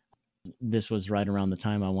thing. This was right around the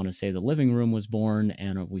time I want to say the living room was born,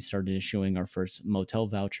 and we started issuing our first motel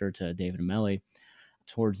voucher to David and Melly.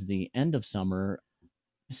 Towards the end of summer,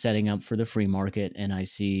 setting up for the free market, and I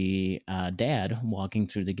see Dad walking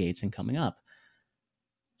through the gates and coming up.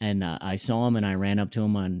 And I saw him, and I ran up to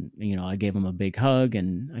him, and I gave him a big hug,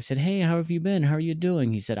 and I said, "Hey, how have you been? How are you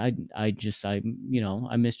doing?" He said, I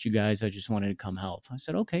missed you guys. I just wanted to come help." I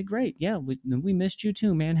said, "Okay, great. Yeah, we missed you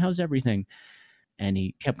too, man. How's everything?" And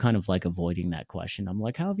he kept kind of like avoiding that question. I'm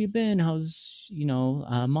like, "How have you been? How's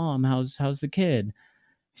Mom? How's the kid?"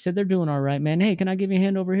 He said, "They're doing all right, man. Hey, can I give you a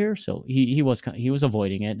hand over here?" So he was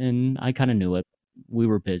avoiding it, and I kind of knew it. We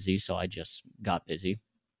were busy, so I just got busy.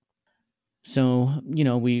 So,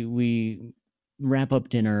 we wrap up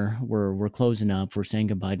dinner. We're closing up. We're saying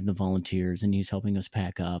goodbye to the volunteers, and he's helping us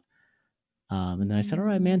pack up. And then I said, all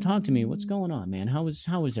right, man, talk to me. What's going on, man? How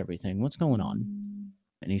is everything? What's going on?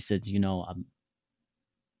 And he said,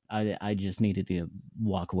 I just needed to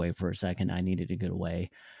walk away for a second. I needed to get away.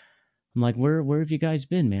 I'm like, where have you guys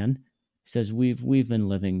been, man? He says, we've been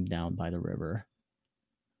living down by the river.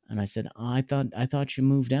 And I said, oh, I thought you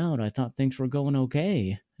moved out. I thought things were going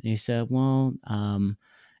okay. And he said, well,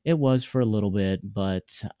 it was for a little bit,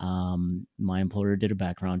 but my employer did a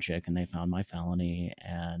background check and they found my felony,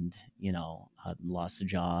 and I lost the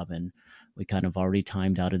job, and we kind of already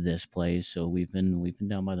timed out of this place, so we've been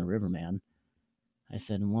down by the river, man. I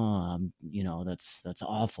said, well, that's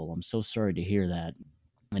awful. I'm so sorry to hear that.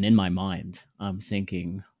 And in my mind, I'm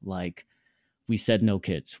thinking, like, we said no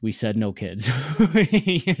kids. We said no kids.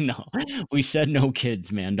 We said no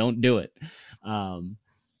kids, man. Don't do it.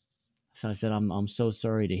 So I said, I'm so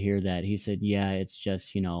sorry to hear that. He said, yeah, it's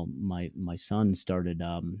just, my son started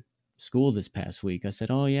school this past week. I said,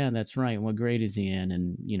 oh yeah, that's right. What grade is he in?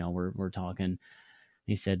 And we're talking.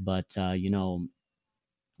 He said, but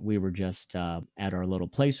we were just at our little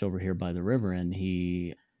place over here by the river, and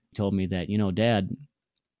he told me that, Dad,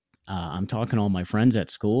 I'm talking to all my friends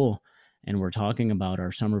at school, and we're talking about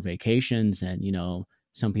our summer vacations, and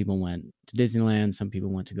some people went to Disneyland, some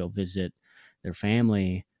people went to go visit their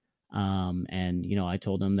family, and I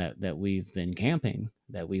told them that we've been camping,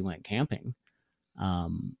 that we went camping,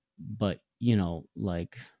 but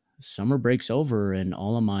like, summer breaks over and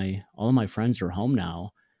all of my friends are home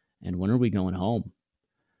now, and when are we going home?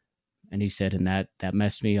 And he said, and that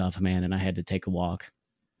messed me up, man, and I had to take a walk.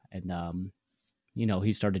 And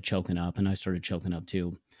he started choking up, and I started choking up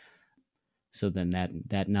too. So then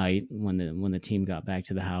that night, when the team got back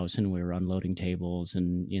to the house and we were unloading tables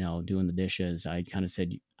and doing the dishes, I kind of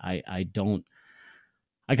said, I kind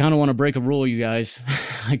of want to break a rule, you guys.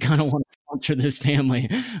 I kind of want to sponsor this family.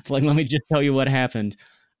 It's like, let me just tell you what happened.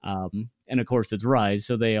 And of course, it's Rise,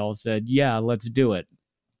 so they all said, yeah, let's do it.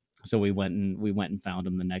 So we went and found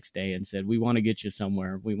them the next day and said, we want to get you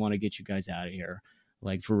somewhere. We want to get you guys out of here.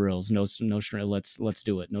 Like, for reals, no string. Let's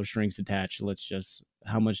do it. No strings attached. Let's just.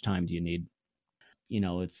 How much time do you need?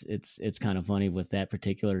 It's kind of funny with that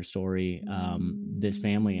particular story. This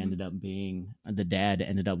family ended up being, the dad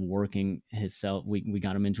ended up working himself. We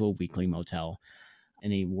got him into a weekly motel,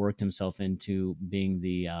 and he worked himself into being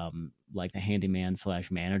the like the handyman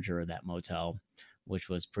 / manager of that motel, which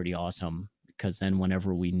was pretty awesome. Because then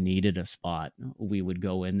whenever we needed a spot, we would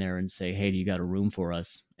go in there and say, hey, do you got a room for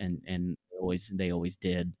us? And they always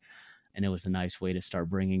did. And it was a nice way to start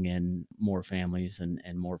bringing in more families and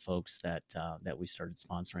more folks that we started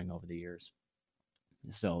sponsoring over the years.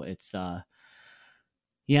 So it's,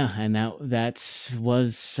 yeah, and that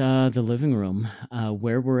was the living room.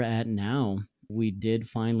 Where we're at now, we did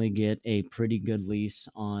finally get a pretty good lease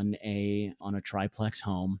on a triplex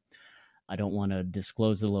home. I don't want to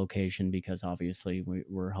disclose the location because obviously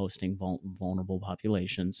we're hosting vulnerable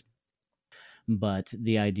populations. But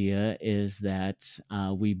the idea is that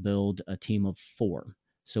we build a team of 4.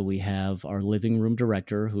 So we have our living room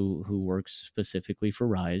director who works specifically for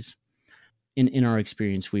Rise. In our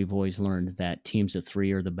experience, we've always learned that teams of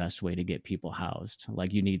 3 are the best way to get people housed.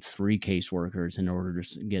 Like, you need 3 caseworkers in order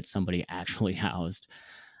to get somebody actually housed.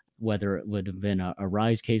 Whether it would have been a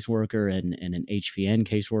Rise caseworker and an HPN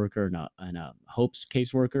caseworker and a Hopes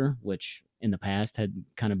caseworker, which in the past had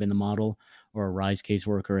kind of been the model, or a Rise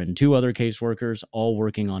caseworker and 2 other caseworkers all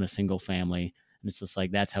working on a single family. And it's just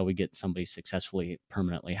like, that's how we get somebody successfully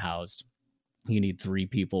permanently housed. You need 3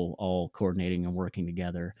 people all coordinating and working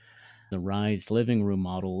together. The Rise living room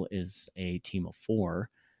model is a team of 4.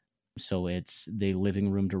 So it's the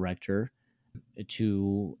living room director,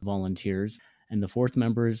 2 volunteers, and the 4th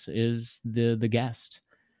member is the guest,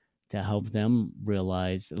 to help them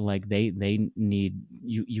realize, like, they need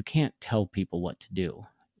you can't tell people what to do.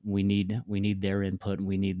 We need their input,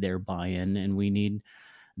 we need their buy-in, and we need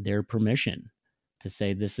their permission to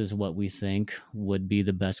say, this is what we think would be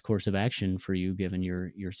the best course of action for you given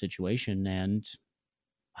your situation, and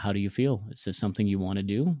how do you feel? Is this something you want to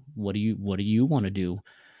do? What do you want to do?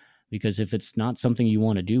 Because if it's not something you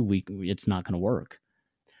want to do, it's not going to work.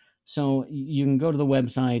 So you can go to the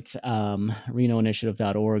website,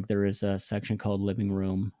 renoinitiative.org. There is a section called Living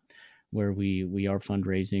Room where we are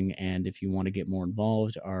fundraising. And if you want to get more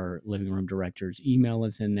involved, our living room director's email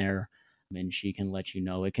is in there, and she can let you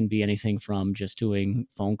know. It can be anything from just doing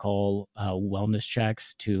phone call wellness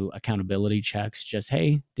checks to accountability checks. Just,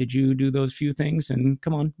 hey, did you do those few things? And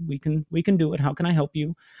come on, we can do it. How can I help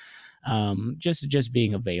you? Just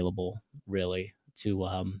being available, really,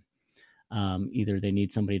 to either they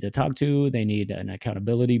need somebody to talk to, they need an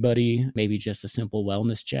accountability buddy, maybe just a simple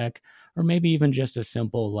wellness check, or maybe even just a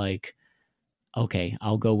simple, like, okay,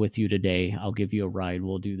 I'll go with you today. I'll give you a ride.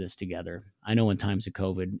 We'll do this together. I know in times of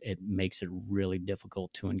COVID, it makes it really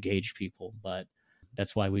difficult to engage people, but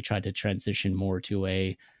that's why we tried to transition more to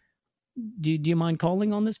a, do you mind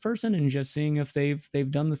calling on this person and just seeing if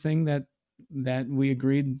they've done the thing that we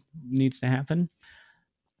agreed needs to happen?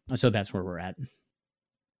 So that's where we're at.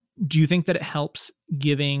 Do you think that it helps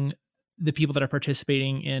giving the people that are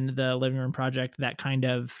participating in the Living Room Project that kind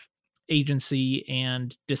of agency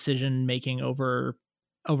and decision making over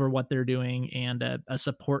what they're doing, and a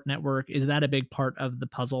support network? Is that a big part of the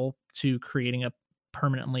puzzle to creating a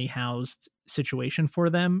permanently housed situation for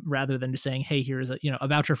them, rather than just saying, hey, here's a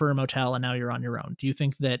voucher for a motel and now you're on your own? Do you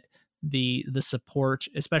think that the support,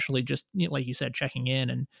 especially just like you said, checking in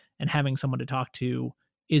and having someone to talk to,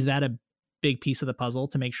 is that a big piece of the puzzle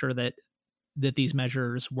to make sure that these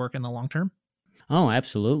measures work in the long term? Oh,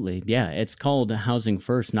 absolutely. Yeah. It's called housing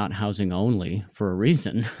first, not housing only, for a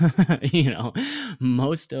reason.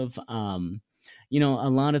 Most of, a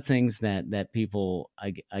lot of things that people,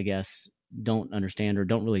 I guess, don't understand or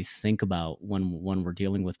don't really think about when we're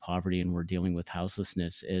dealing with poverty and we're dealing with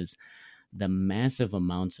houselessness is the massive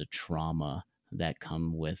amounts of trauma that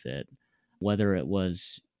come with it, whether it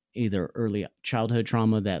was either early childhood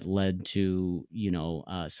trauma that led to,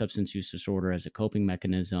 substance use disorder as a coping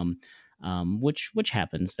mechanism, which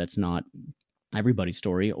happens. That's not everybody's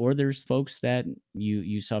story. Or there's folks that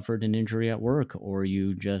you suffered an injury at work, or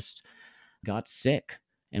you just got sick,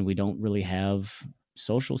 and we don't really have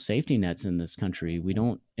social safety nets in this country.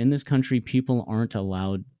 In this country, people aren't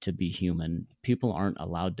allowed to be human. People aren't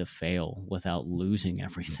allowed to fail without losing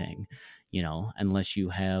everything, unless you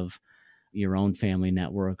have your own family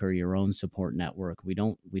network or your own support network. We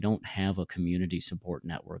don't have a community support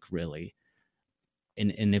network, really.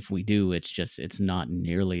 And if we do, it's not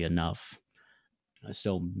nearly enough.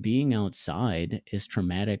 So being outside is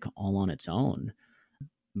traumatic all on its own,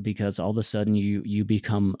 because all of a sudden you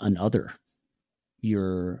become an other.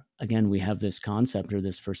 We have this concept or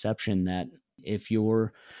this perception that if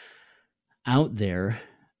you're out there,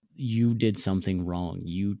 you did something wrong.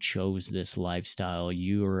 You chose this lifestyle.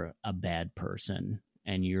 You're a bad person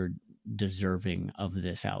and you're deserving of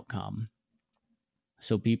this outcome.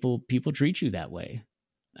 So people treat you that way.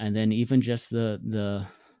 And then even just the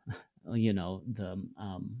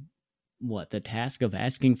task of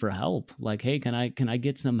asking for help, like, hey, can I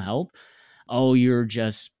get some help? Oh, you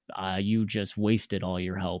just wasted all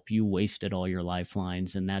your help. You wasted all your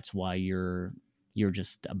lifelines, and that's why you're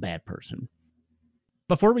just a bad person.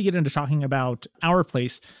 Before we get into talking about our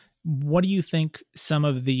place, what do you think some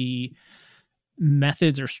of the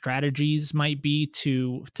methods or strategies might be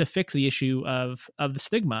to fix the issue of the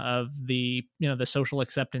stigma of the social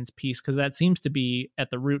acceptance piece? Because that seems to be at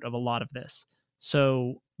the root of a lot of this.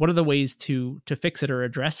 So what are the ways to fix it or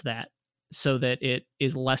address that so that it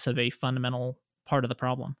is less of a fundamental part of the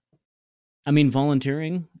problem? I mean,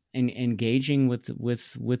 volunteering and engaging with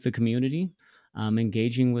the community,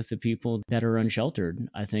 engaging with the people that are unsheltered,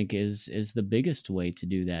 I think is the biggest way to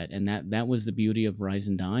do that. And that was the beauty of Rise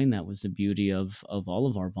and Dine. That was the beauty of all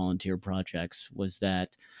of our volunteer projects, was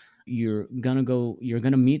that you're going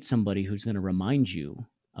to meet somebody who's going to remind you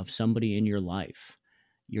of somebody in your life.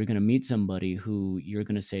 You're going to meet somebody who you're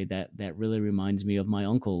going to say that really reminds me of my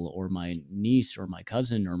uncle or my niece or my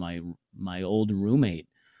cousin or my old roommate.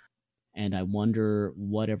 And I wonder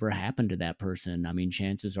whatever happened to that person. I mean,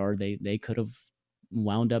 chances are they could have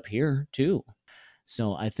wound up here too.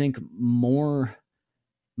 So I think more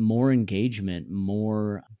engagement,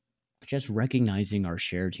 more just recognizing our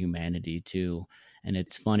shared humanity too. And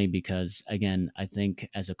it's funny because, again, I think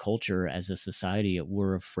as a culture, as a society,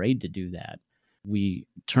 we're afraid to do that. We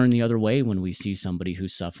turn the other way when we see somebody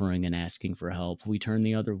who's suffering and asking for help. We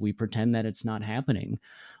pretend that it's not happening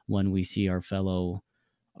when we see our fellow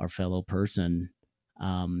person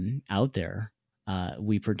out there.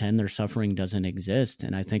 We pretend their suffering doesn't exist.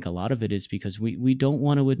 And I think a lot of it is because we don't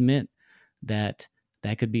want to admit that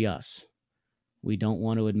could be us. We don't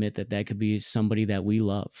want to admit that could be somebody that we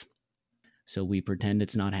love. So we pretend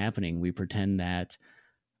it's not happening. We pretend that,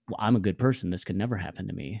 well, I'm a good person. This could never happen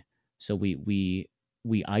to me. So we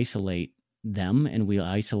isolate them and we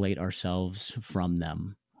isolate ourselves from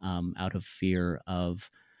them out of fear of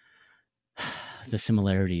the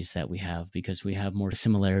similarities that we have, because we have more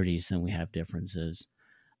similarities than we have differences.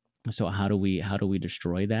 So how do we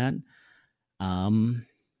destroy that?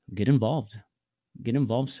 Get involved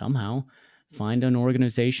somehow. Find an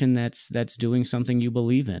organization that's doing something you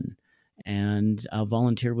believe in, and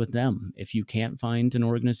volunteer with them. If you can't find an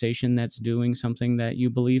organization that's doing something that you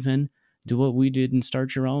believe in, do what we did and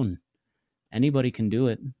start your own. Anybody can do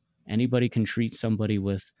it. Anybody can treat somebody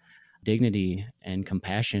with dignity and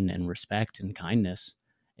compassion and respect and kindness.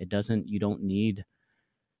 You don't need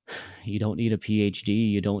a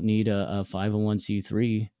PhD. You don't need a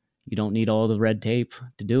 501c3. You don't need all the red tape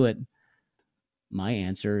to do it. My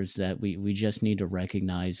answer is that we just need to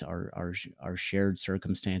recognize our shared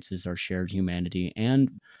circumstances, our shared humanity,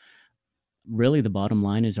 and really the bottom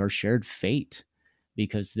line is our shared fate,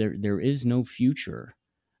 because there is no future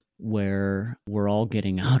where we're all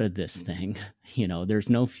getting out of this thing. There's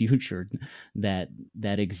no future that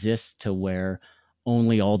exists to where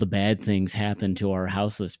only all the bad things happen to our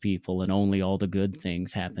houseless people and only all the good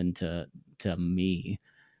things happen to me.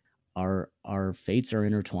 Our fates are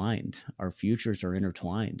intertwined. Our futures are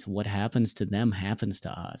intertwined. What happens to them happens to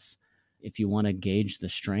us. If you want to gauge the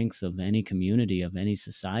strength of any community, of any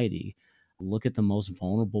society, look at the most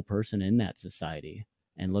vulnerable person in that society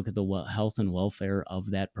and look at the health and welfare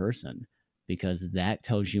of that person, because that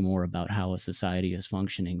tells you more about how a society is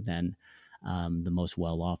functioning than the most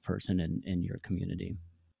well-off person in your community.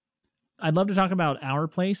 I'd love to talk about Our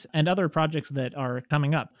Place and other projects that are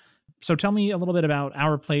coming up. So tell me a little bit about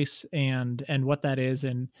Our Place and what that is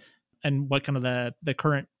and what kind of the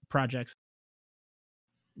current projects.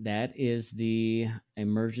 That is the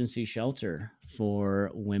emergency shelter for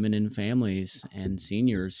women and families and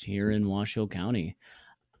seniors here in Washoe County.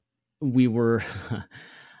 We were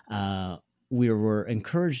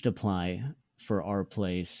encouraged to apply for Our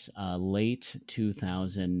Place late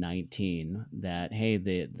 2019. That, hey,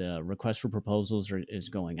 the request for proposals is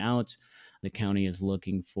going out. The county is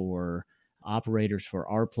looking for operators for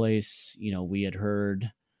Our Place. We had heard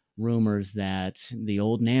rumors that the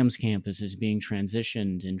old NAMS campus is being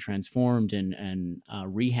transitioned and transformed and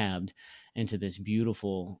rehabbed into this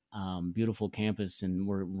beautiful campus, and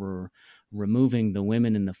we're removing the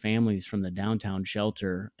women and the families from the downtown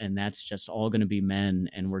shelter, and that's just all going to be men,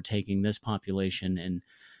 and we're taking this population and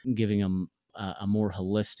giving them a more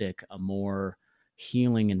holistic, a more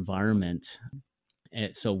healing environment.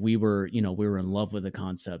 So we were in love with the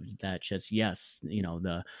concept that just, yes,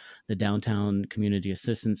 the downtown community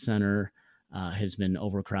assistance center has been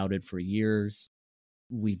overcrowded for years.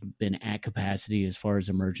 We've been at capacity as far as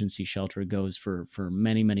emergency shelter goes for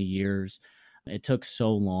many, many years. It took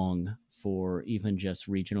so long for even just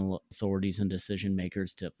regional authorities and decision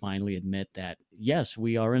makers to finally admit that, yes,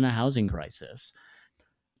 we are in a housing crisis.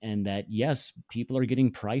 And that, yes, people are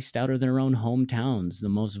getting priced out of their own hometowns. The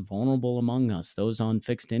most vulnerable among us, those on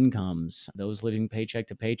fixed incomes, those living paycheck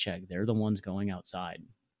to paycheck, they're the ones going outside.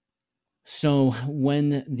 So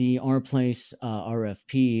when the Our Place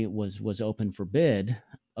RFP was open for bid,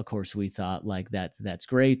 of course, we thought like that's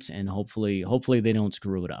great, and hopefully they don't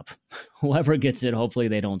screw it up. Whoever gets it, hopefully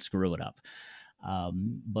they don't screw it up.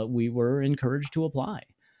 But we were encouraged to apply.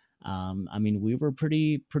 We were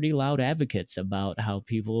pretty loud advocates about how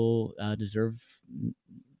people deserve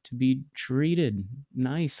to be treated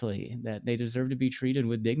nicely, that they deserve to be treated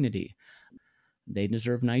with dignity. They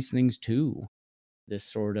deserve nice things too. This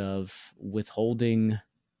sort of withholding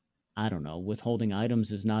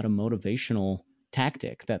items is not a motivational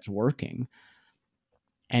tactic that's working.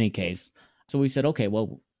 Any case, so we said, okay,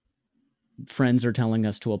 well, friends are telling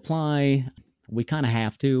us to apply. We kind of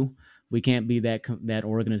have to. We can't be that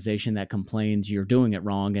organization that complains you're doing it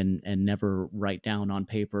wrong and never write down on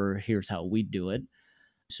paper, here's how we do it.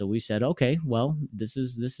 So we said, okay, well, this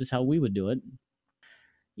is how we would do it.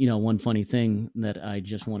 One funny thing that I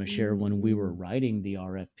just want to share, when we were writing the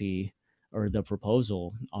RFP or the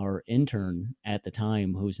proposal, our intern at the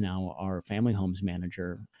time, who's now our family homes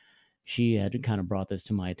manager, she had kind of brought this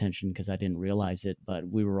to my attention because I didn't realize it, but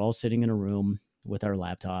we were all sitting in a room with our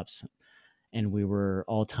laptops, and we were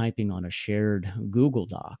all typing on a shared Google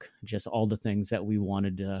Doc, just all the things that we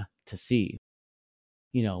wanted to see.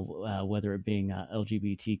 Whether it being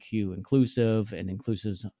LGBTQ inclusive and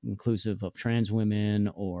inclusive of trans women,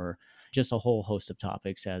 or just a whole host of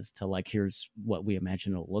topics as to like, here's what we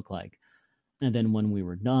imagine it'll look like. And then when we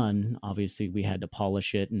were done, obviously we had to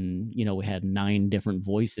polish it, and we had 9 different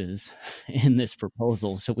voices in this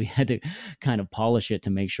proposal, so we had to kind of polish it to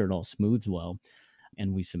make sure it all smooths well.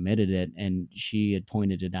 And we submitted it, and she had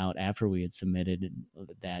pointed it out after we had submitted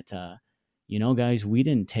that guys, we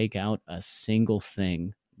didn't take out a single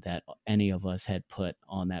thing that any of us had put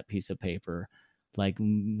on that piece of paper. Like,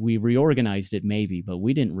 we reorganized it maybe, but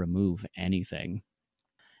we didn't remove anything.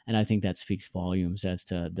 And I think that speaks volumes as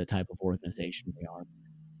to the type of organization we are.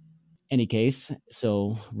 Any case,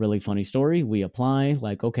 so really funny story. We apply,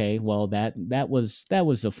 like, okay, well, that was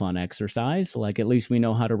a fun exercise. Like, at least we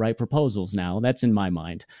know how to write proposals now. That's in my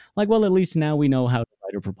mind. Like, well, at least now we know how to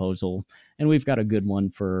write a proposal, and we've got a good one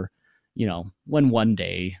for, when one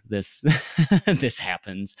day this this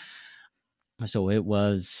happens. So it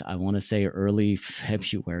was, I want to say early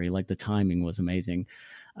February, like the timing was amazing.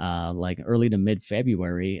 Like early to mid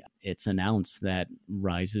February, it's announced that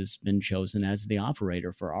Rise has been chosen as the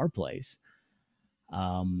operator for our place.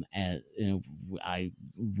 And I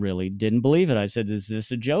really didn't believe it. I said, "Is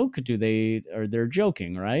this a joke? They're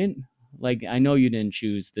joking, right? Like, I know you didn't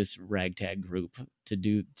choose this ragtag group to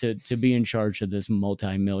be in charge of this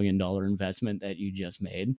multi-million-dollar investment that you just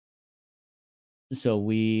made." So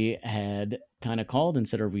we had kind of called and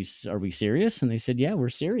said, "Are we serious?" And they said, "Yeah, we're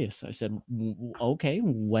serious." I said, "Okay,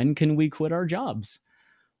 when can we quit our jobs?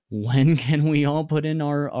 When can we all put in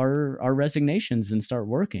our resignations and start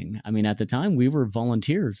working?" I mean, at the time we were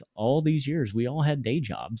volunteers all these years. We all had day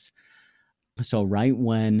jobs. So right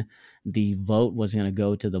when the vote was going to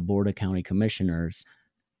go to the Board of County Commissioners,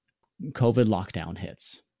 COVID lockdown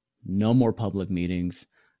hits. No more public meetings,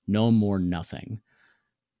 no more nothing.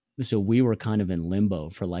 So we were kind of in limbo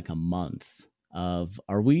for like a month of,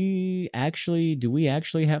 do we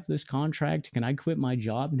actually have this contract? Can I quit my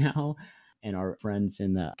job now? And our friends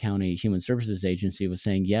in the county human services agency was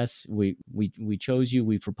saying, yes, we chose you,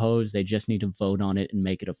 we proposed, they just need to vote on it and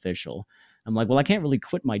make it official. I'm like, well, I can't really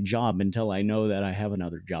quit my job until I know that I have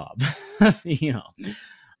another job. you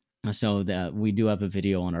know. So that we do have a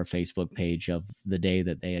video on our Facebook page of the day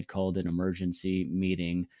that they had called an emergency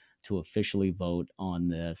meeting to officially vote on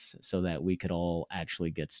this so that we could all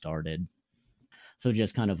actually get started. So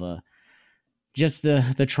just kind of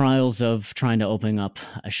the trials of trying to open up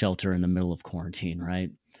a shelter in the middle of quarantine,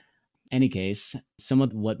 right? Any case, some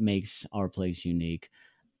of what makes our place unique.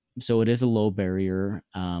 So it is a low barrier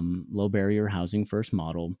housing first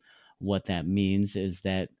model. What that means is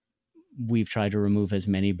that we've tried to remove as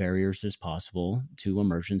many barriers as possible to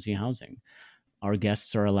emergency housing. Our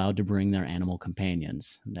guests are allowed to bring their animal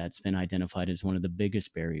companions. That's been identified as one of the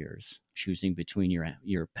biggest barriers, choosing between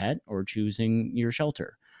your pet or choosing your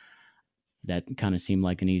shelter. That kind of seemed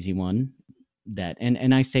like an easy one.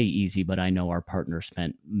 And I say easy, but I know our partner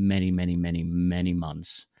spent many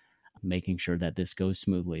months making sure that this goes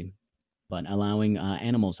smoothly. But allowing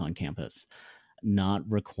animals on campus, not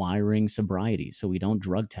requiring sobriety, so we don't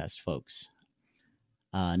drug test folks.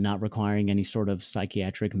 Not requiring any sort of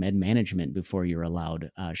psychiatric med management before you're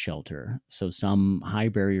allowed shelter. So some high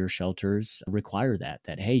barrier shelters require that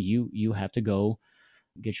hey, you have to go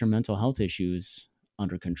get your mental health issues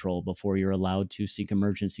under control before you're allowed to seek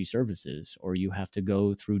emergency services, or you have to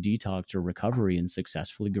go through detox or recovery and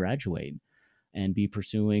successfully graduate and be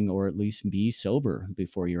pursuing or at least be sober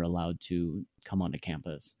before you're allowed to come onto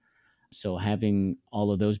campus. So having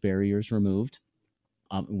all of those barriers removed,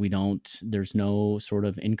 there's no sort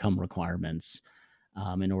of income requirements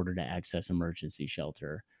in order to access emergency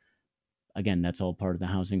shelter. Again, that's all part of the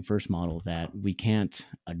housing first model, that we can't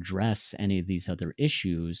address any of these other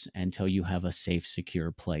issues until you have a safe,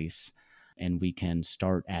 secure place and we can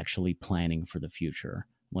start actually planning for the future.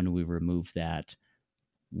 When we remove that,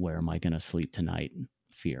 where am I going to sleep tonight?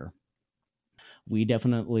 Fear. We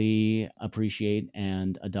definitely appreciate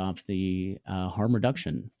and adopt the harm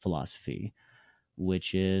reduction philosophy,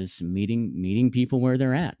 which is meeting people where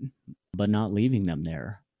they're at, but not leaving them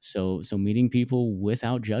there. So meeting people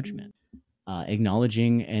without judgment,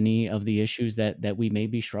 acknowledging any of the issues that we may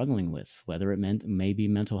be struggling with, whether it may be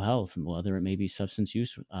mental health, whether it may be substance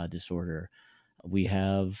use disorder. We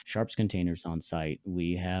have Sharps containers on site.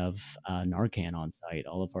 We have Narcan on site.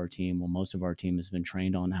 All of our team, most of our team has been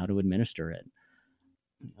trained on how to administer it.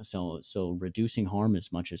 So reducing harm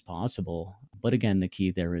as much as possible. But again, the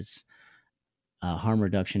key there is harm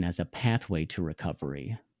reduction as a pathway to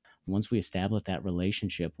recovery. Once we establish that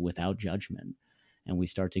relationship without judgment and we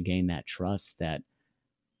start to gain that trust that,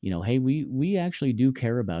 hey, we actually do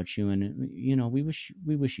care about you, and, we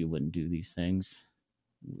wish you wouldn't do these things,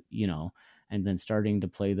 and then starting to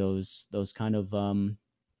play those kind of,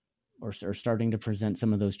 or starting to present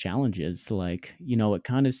some of those challenges, like, it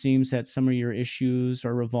kind of seems that some of your issues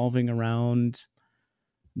are revolving around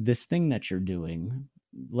this thing that you're doing.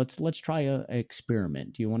 Let's try a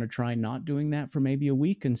experiment. Do you want to try not doing that for maybe a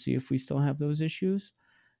week and see if we still have those issues?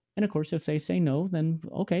 And of course, if they say no, then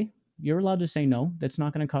okay, you're allowed to say no. That's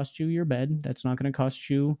not going to cost you your bed. That's not going to cost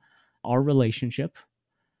you our relationship.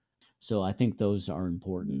 So I think those are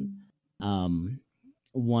important.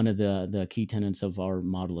 One of the key tenets of our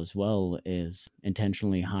model as well is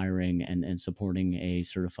intentionally hiring and supporting a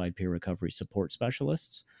certified peer recovery support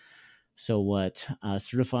specialists. So what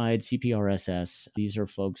certified CPRSS, these are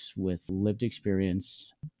folks with lived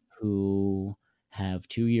experience who have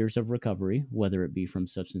 2 years of recovery, whether it be from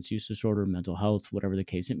substance use disorder, mental health, whatever the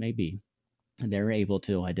case it may be. And they're able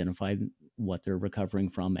to identify what they're recovering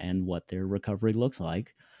from and what their recovery looks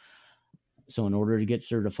like. So in order to get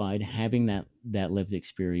certified, having that lived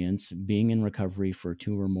experience, being in recovery for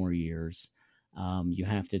 2 or more years, you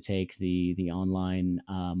have to take the online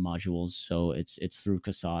modules. So it's through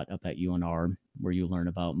CASAT up at UNR, where you learn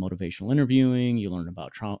about motivational interviewing, you learn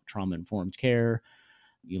about trauma informed care,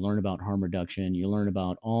 you learn about harm reduction, you learn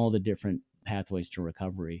about all the different pathways to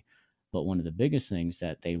recovery. But one of the biggest things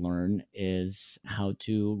that they learn is how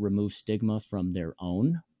to remove stigma from their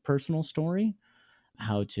own personal story,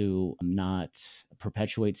 how to not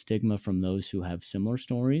perpetuate stigma from those who have similar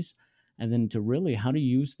stories, and then to really how to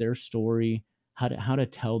use their story, how to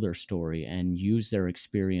tell their story and use their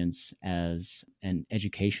experience as an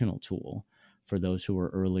educational tool for those who are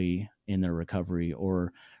early in their recovery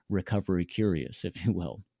or recovery curious, if you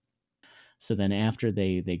will. So then after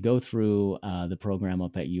they go through the program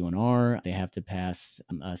up at UNR, they have to pass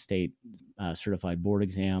a state certified board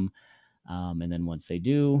exam. And then once they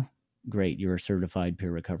do, great, you're a certified peer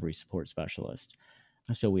recovery support specialist.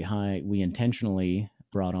 So we intentionally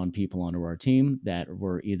brought on people onto our team that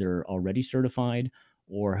were either already certified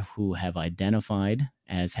or who have identified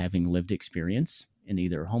as having lived experience in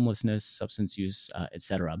either homelessness, substance use,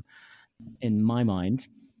 etc. In my mind,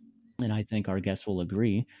 and I think our guests will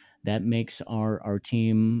agree, that makes our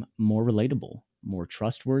team more relatable, more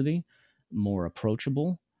trustworthy, more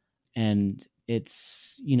approachable, and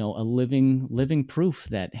it's a living proof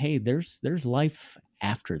that, hey, there's life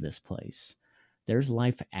after this place. There's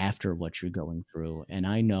life after what you're going through, and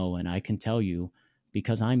I know, and I can tell you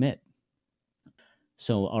because I'm it.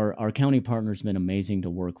 So our county partner's been amazing to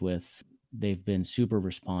work with. They've been super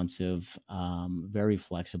responsive, very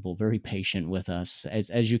flexible, very patient with us.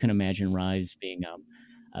 As you can imagine, RISE being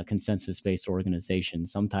a consensus-based organization,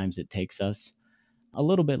 sometimes it takes us a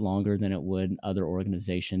little bit longer than it would other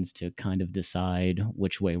organizations to kind of decide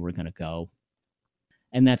which way we're going to go.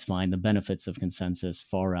 And that's fine. The benefits of consensus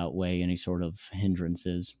far outweigh any sort of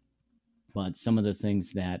hindrances. But some of the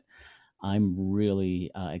things that I'm really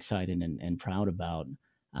excited and proud about,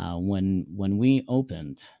 when we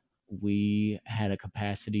opened, we had a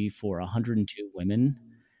capacity for 102 women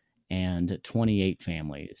and 28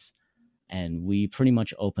 families. And we pretty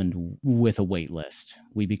much opened with a wait list.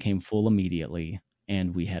 We became full immediately,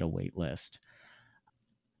 and we had a wait list.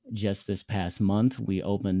 Just this past month, we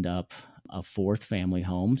opened up a fourth family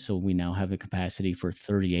home. So we now have the capacity for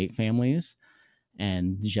 38 families.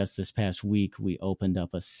 And just this past week, we opened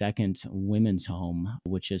up a second women's home,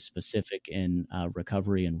 which is specific in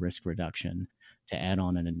recovery and risk reduction, to add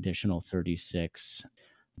on an additional 36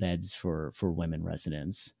 beds for women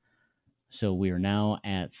residents. So we are now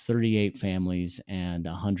at 38 families and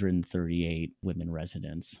 138 women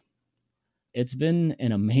residents. It's been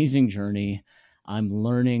an amazing journey. I'm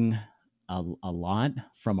learning a lot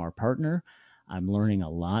from our partner. I'm learning a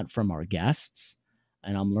lot from our guests,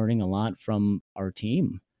 and I'm learning a lot from our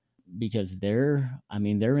team, because they're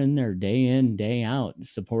in there day in, day out,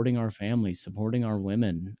 supporting our families, supporting our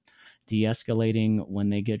women, de-escalating when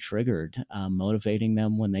they get triggered, motivating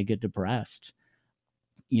them when they get depressed.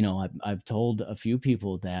 I've told a few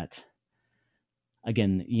people that,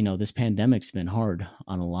 again, this pandemic's been hard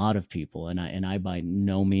on a lot of people, and I by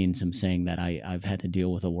no means am saying that I've had to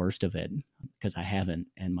deal with the worst of it, because I haven't,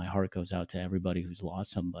 and my heart goes out to everybody who's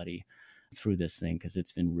lost somebody through this thing, because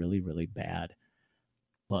it's been really, really bad.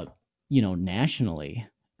 But nationally,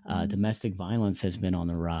 domestic violence has been on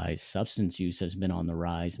the rise, substance use has been on the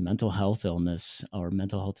rise, mental health illness or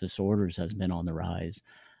mental health disorders has been on the rise.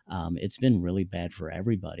 It's been really bad for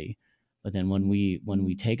everybody. But then when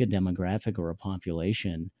we take a demographic or a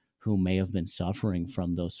population who may have been suffering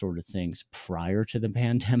from those sort of things prior to the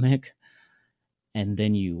pandemic, and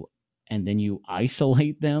then you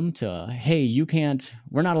isolate them to, hey,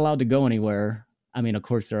 we're not allowed to go anywhere. I mean, of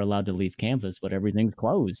course, they're allowed to leave campus, but everything's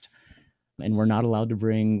closed. And we're not allowed to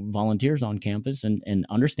bring volunteers on campus, and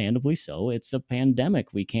understandably so. It's a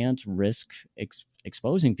pandemic. We can't risk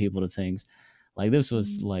exposing people to things. Like, this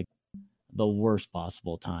was like the worst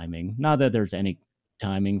possible timing. Not that there's any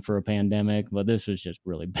timing for a pandemic, but this was just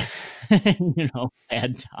really bad,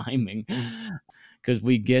 bad timing. Because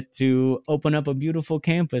we get to open up a beautiful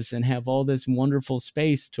campus and have all this wonderful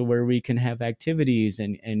space to where we can have activities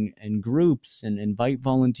and groups and invite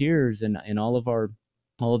volunteers and all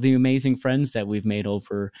of the amazing friends that we've made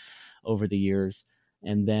over the years.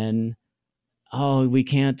 And then, we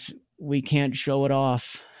can't show it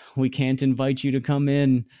off. We can't invite you to come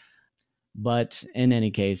in. But in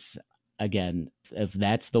any case, again, if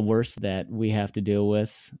that's the worst that we have to deal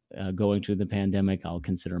with going through the pandemic, I'll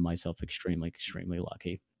consider myself extremely, extremely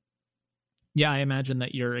lucky. Yeah, I imagine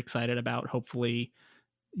that you're excited about hopefully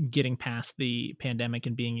getting past the pandemic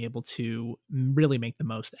and being able to really make the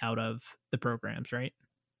most out of the programs, right?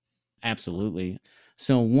 Absolutely.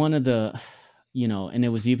 So one of the, and it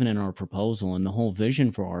was even in our proposal and the whole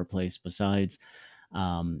vision for our place, besides,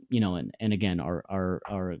 and again,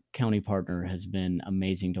 our county partner has been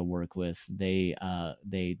amazing to work with.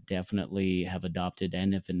 They definitely have adopted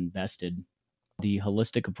and have invested the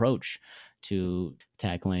holistic approach to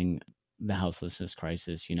tackling the houselessness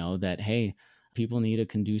crisis, that, hey, people need a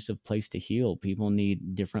conducive place to heal. People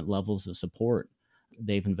need different levels of support.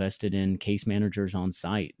 They've invested in case managers on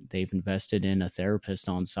site. They've invested in a therapist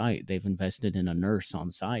on site. They've invested in a nurse on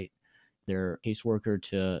site. Their caseworker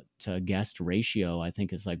to guest ratio, I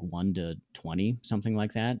think, is like 1 to 20, something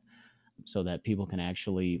like that, so that people can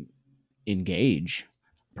actually engage,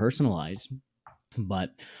 personalize.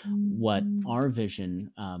 But what our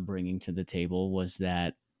vision bringing to the table was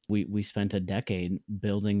that we spent a decade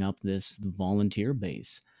building up this volunteer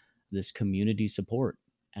base, this community support.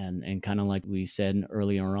 And kind of like we said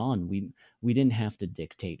earlier on, we didn't have to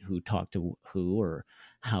dictate who talked to who or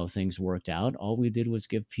how things worked out. All we did was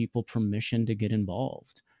give people permission to get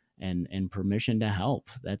involved and permission to help.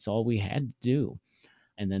 That's all we had to do.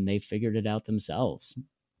 And then they figured it out themselves.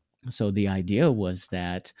 So the idea was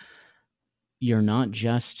that you're not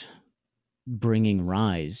just bringing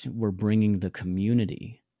Rise, we're bringing the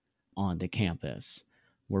community onto campus.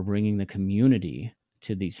 We're bringing the community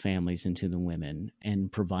to these families and to the women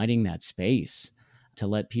and providing that space to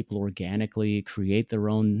let people organically create their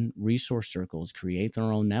own resource circles, create their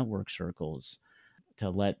own network circles, to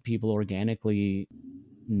let people organically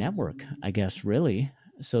network, I guess, really.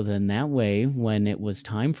 So then that way, when it was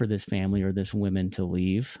time for this family or this woman to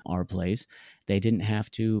leave our place, they didn't have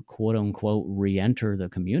to, quote unquote, re-enter the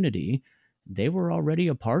community. They were already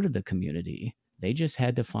a part of the community. They just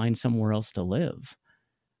had to find somewhere else to live.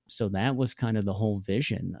 So that was kind of the whole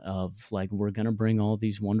vision of like, we're going to bring all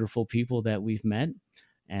these wonderful people that we've met,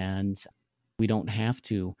 and we don't have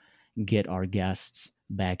to get our guests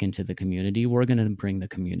back into the community. We're going to bring the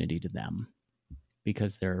community to them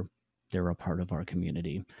because they're a part of our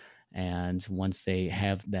community. And once they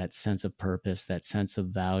have that sense of purpose, that sense of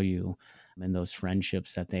value, and those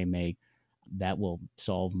friendships that they make, that will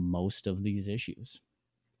solve most of these issues.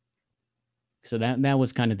 So that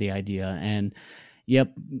was kind of the idea. And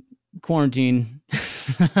yep, quarantine.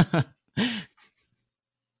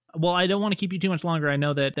 Well, I don't want to keep you too much longer. I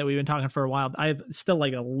know that we've been talking for a while. I have still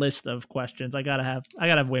like a list of questions. I gotta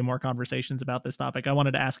have way more conversations about this topic. I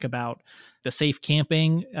wanted to ask about the safe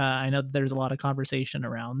camping. I know that there's a lot of conversation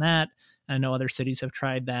around that. I know other cities have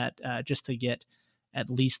tried that just to get at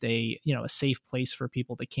least a safe place for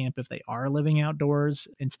people to camp if they are living outdoors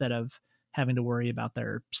instead of having to worry about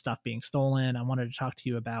their stuff being stolen. I wanted to talk to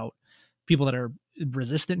you about people that are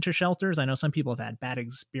resistant to shelters. I know some people have had bad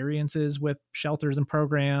experiences with shelters and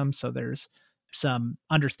programs, so there's some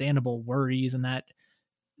understandable worries and that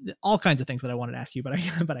all kinds of things that I wanted to ask you,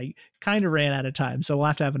 but I kind of ran out of time, so we'll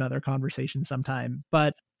have to have another conversation sometime.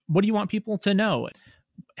 But what do you want people to know?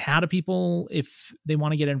 How do people, if they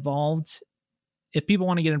want to get involved,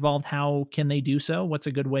 how can they do so? What's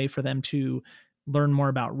a good way for them to learn more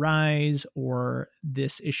about Rise or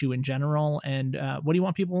this issue in general? And what do you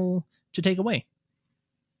want people to take away?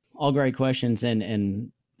 All great questions.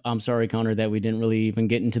 And I'm sorry, Connor, that we didn't really even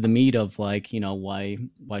get into the meat of like, why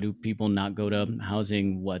do people not go to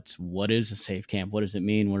housing? What is a safe camp? What does it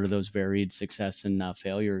mean? What are those varied success and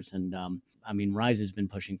failures? And Rise has been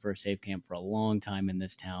pushing for a safe camp for a long time in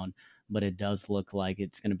this town, but it does look like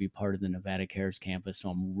it's going to be part of the Nevada Cares campus. So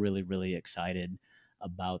I'm really, really excited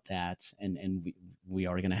about that. And we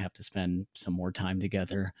are going to have to spend some more time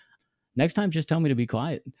together. Next time, just tell me to be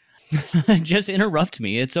quiet. Just interrupt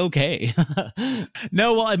me. It's okay.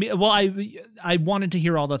 No, I wanted to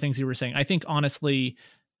hear all the things you were saying. I think honestly,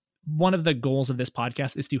 one of the goals of this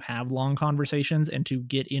podcast is to have long conversations and to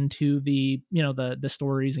get into the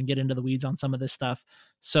stories and get into the weeds on some of this stuff.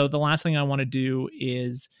 So the last thing I want to do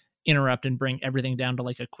is interrupt and bring everything down to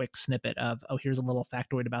like a quick snippet of, oh, here's a little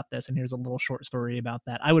factoid about this and here's a little short story about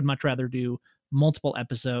that. I would much rather do multiple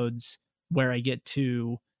episodes where I get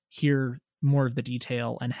to hear more of the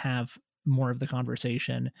detail and have more of the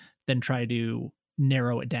conversation than try to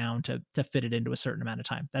narrow it down to fit it into a certain amount of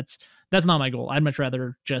time. That's not my goal. I'd much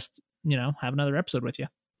rather just, have another episode with you.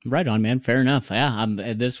 Right on, man. Fair enough. Yeah.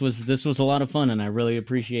 This was a lot of fun, and I really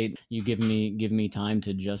appreciate you giving me time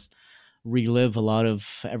to just relive a lot of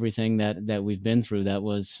everything that we've been through. That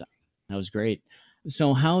was great.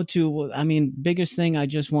 So biggest thing I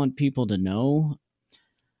just want people to know,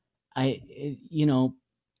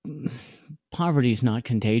 poverty is not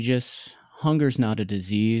contagious. Hunger's not a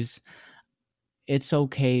disease. it's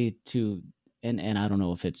okay to, and I don't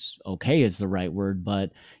know if it's okay is the right word,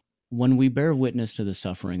 but when we bear witness to the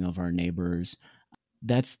suffering of our neighbors,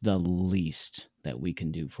 that's the least that we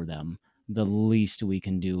can do for them. The least we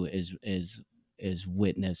can do is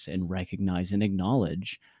witness and recognize and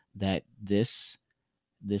acknowledge that this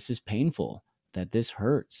is painful, that this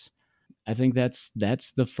hurts. I think that's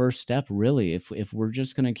the first step, really. If we're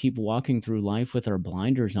just going to keep walking through life with our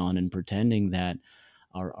blinders on and pretending that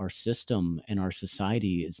our system and our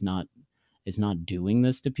society is not doing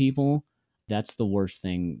this to people, that's the worst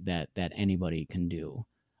thing that anybody can do.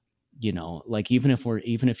 You know, like even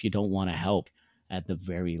if you don't want to help, at the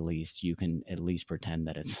very least you can at least pretend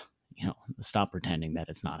that it's, you know, stop pretending that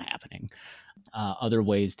it's not happening. Other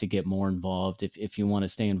ways to get more involved, if you want to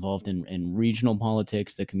stay involved in regional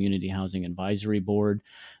politics, the Community Housing Advisory Board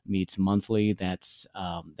meets monthly. That's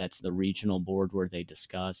the regional board where they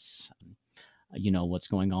discuss, you know, what's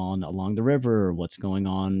going on along the river, what's going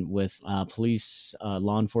on with police,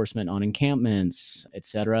 law enforcement on encampments,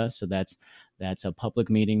 etc. So that's a public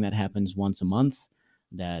meeting that happens once a month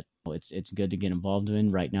that it's good to get involved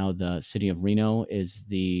in. Right now, the city of Reno is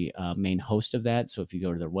the main host of that. So if you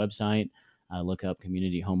go to their website, look up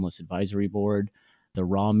Community Homeless Advisory Board. The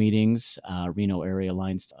RAW meetings, Reno Area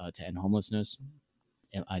Alliance to End Homelessness.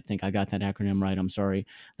 I think I got that acronym right. I'm sorry.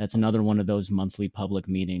 That's another one of those monthly public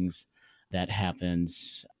meetings that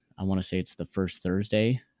happens. I want to say it's the first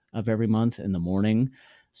Thursday of every month in the morning.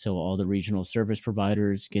 So all the regional service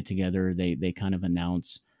providers get together. They kind of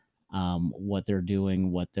announce what they're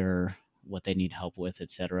doing, what they need help with,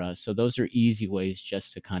 etc. So those are easy ways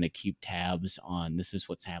just to kind of keep tabs on this is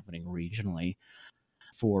what's happening regionally.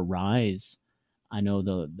 For RISE, I know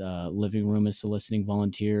the living room is soliciting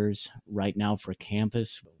volunteers right now for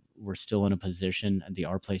campus. We're still in a position, the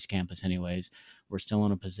Our Place campus anyways, we're still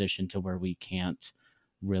in a position to where we can't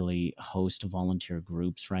really host volunteer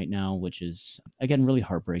groups right now, which is, again, really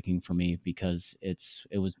heartbreaking for me, because it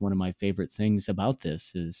was one of my favorite things about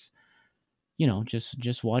this is, you know,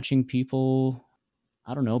 just watching people,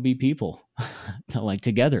 I don't know, be people like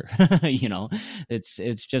together. You know, it's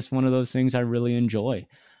just one of those things I really enjoy.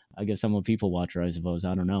 I guess I'm a people watcher, I suppose.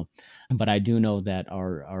 I don't know. But I do know that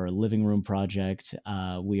our living room project,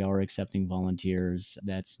 we are accepting volunteers.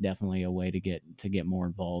 That's definitely a way to get more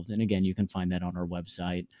involved. And again, you can find that on our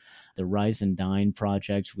website. The Rise and Dine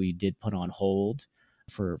project, we did put on hold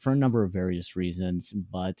for a number of various reasons,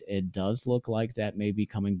 but it does look like that may be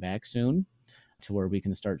coming back soon to where we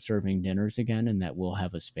can start serving dinners again, and that we'll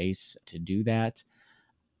have a space to do that.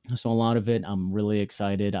 So a lot of it, I'm really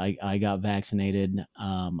excited. I got vaccinated.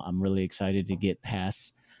 I'm really excited to get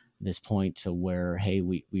past this point to where, hey,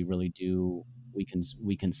 we really do,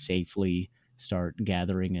 we can safely start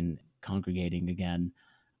gathering and congregating again.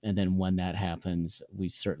 And then when that happens, we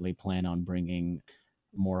certainly plan on bringing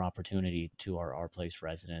more opportunity to our place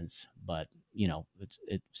residents. But you know,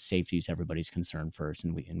 safety is everybody's concern first,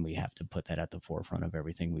 and we have to put that at the forefront of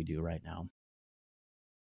everything we do right now.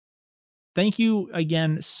 Thank you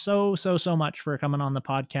again so much for coming on the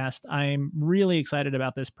podcast. I'm really excited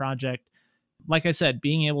about this project. Like I said,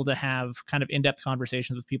 being able to have kind of in-depth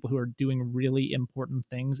conversations with people who are doing really important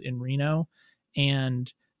things in Reno.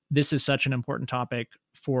 And this is such an important topic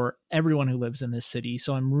for everyone who lives in this city.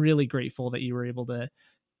 So I'm really grateful that you were able to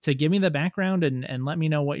give me the background and let me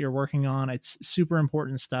know what you're working on. It's super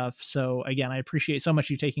important stuff. So again, I appreciate so much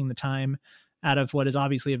you taking the time out of what is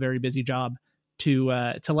obviously a very busy job to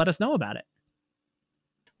let us know about it.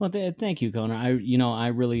 Well, thank you, Connor. I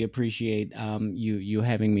really appreciate you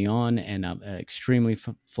having me on, and I'm extremely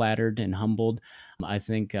flattered and humbled. I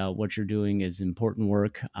think what you're doing is important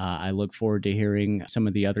work. I look forward to hearing some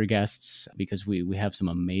of the other guests, because we have some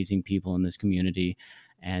amazing people in this community.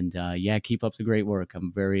 And yeah, keep up the great work.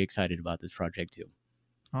 I'm very excited about this project too.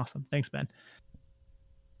 Awesome. Thanks, Ben.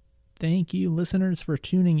 Thank you, listeners, for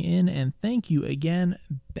tuning in. And thank you again,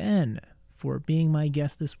 Ben, for being my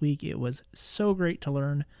guest this week. It was so great to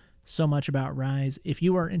learn so much about RISE. If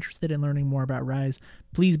you are interested in learning more about RISE,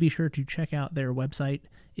 please be sure to check out their website.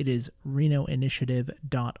 It is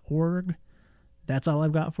renoinitiative.org. That's all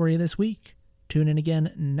I've got for you this week. Tune in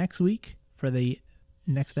again next week for the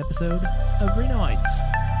next episode of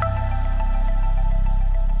Renoites.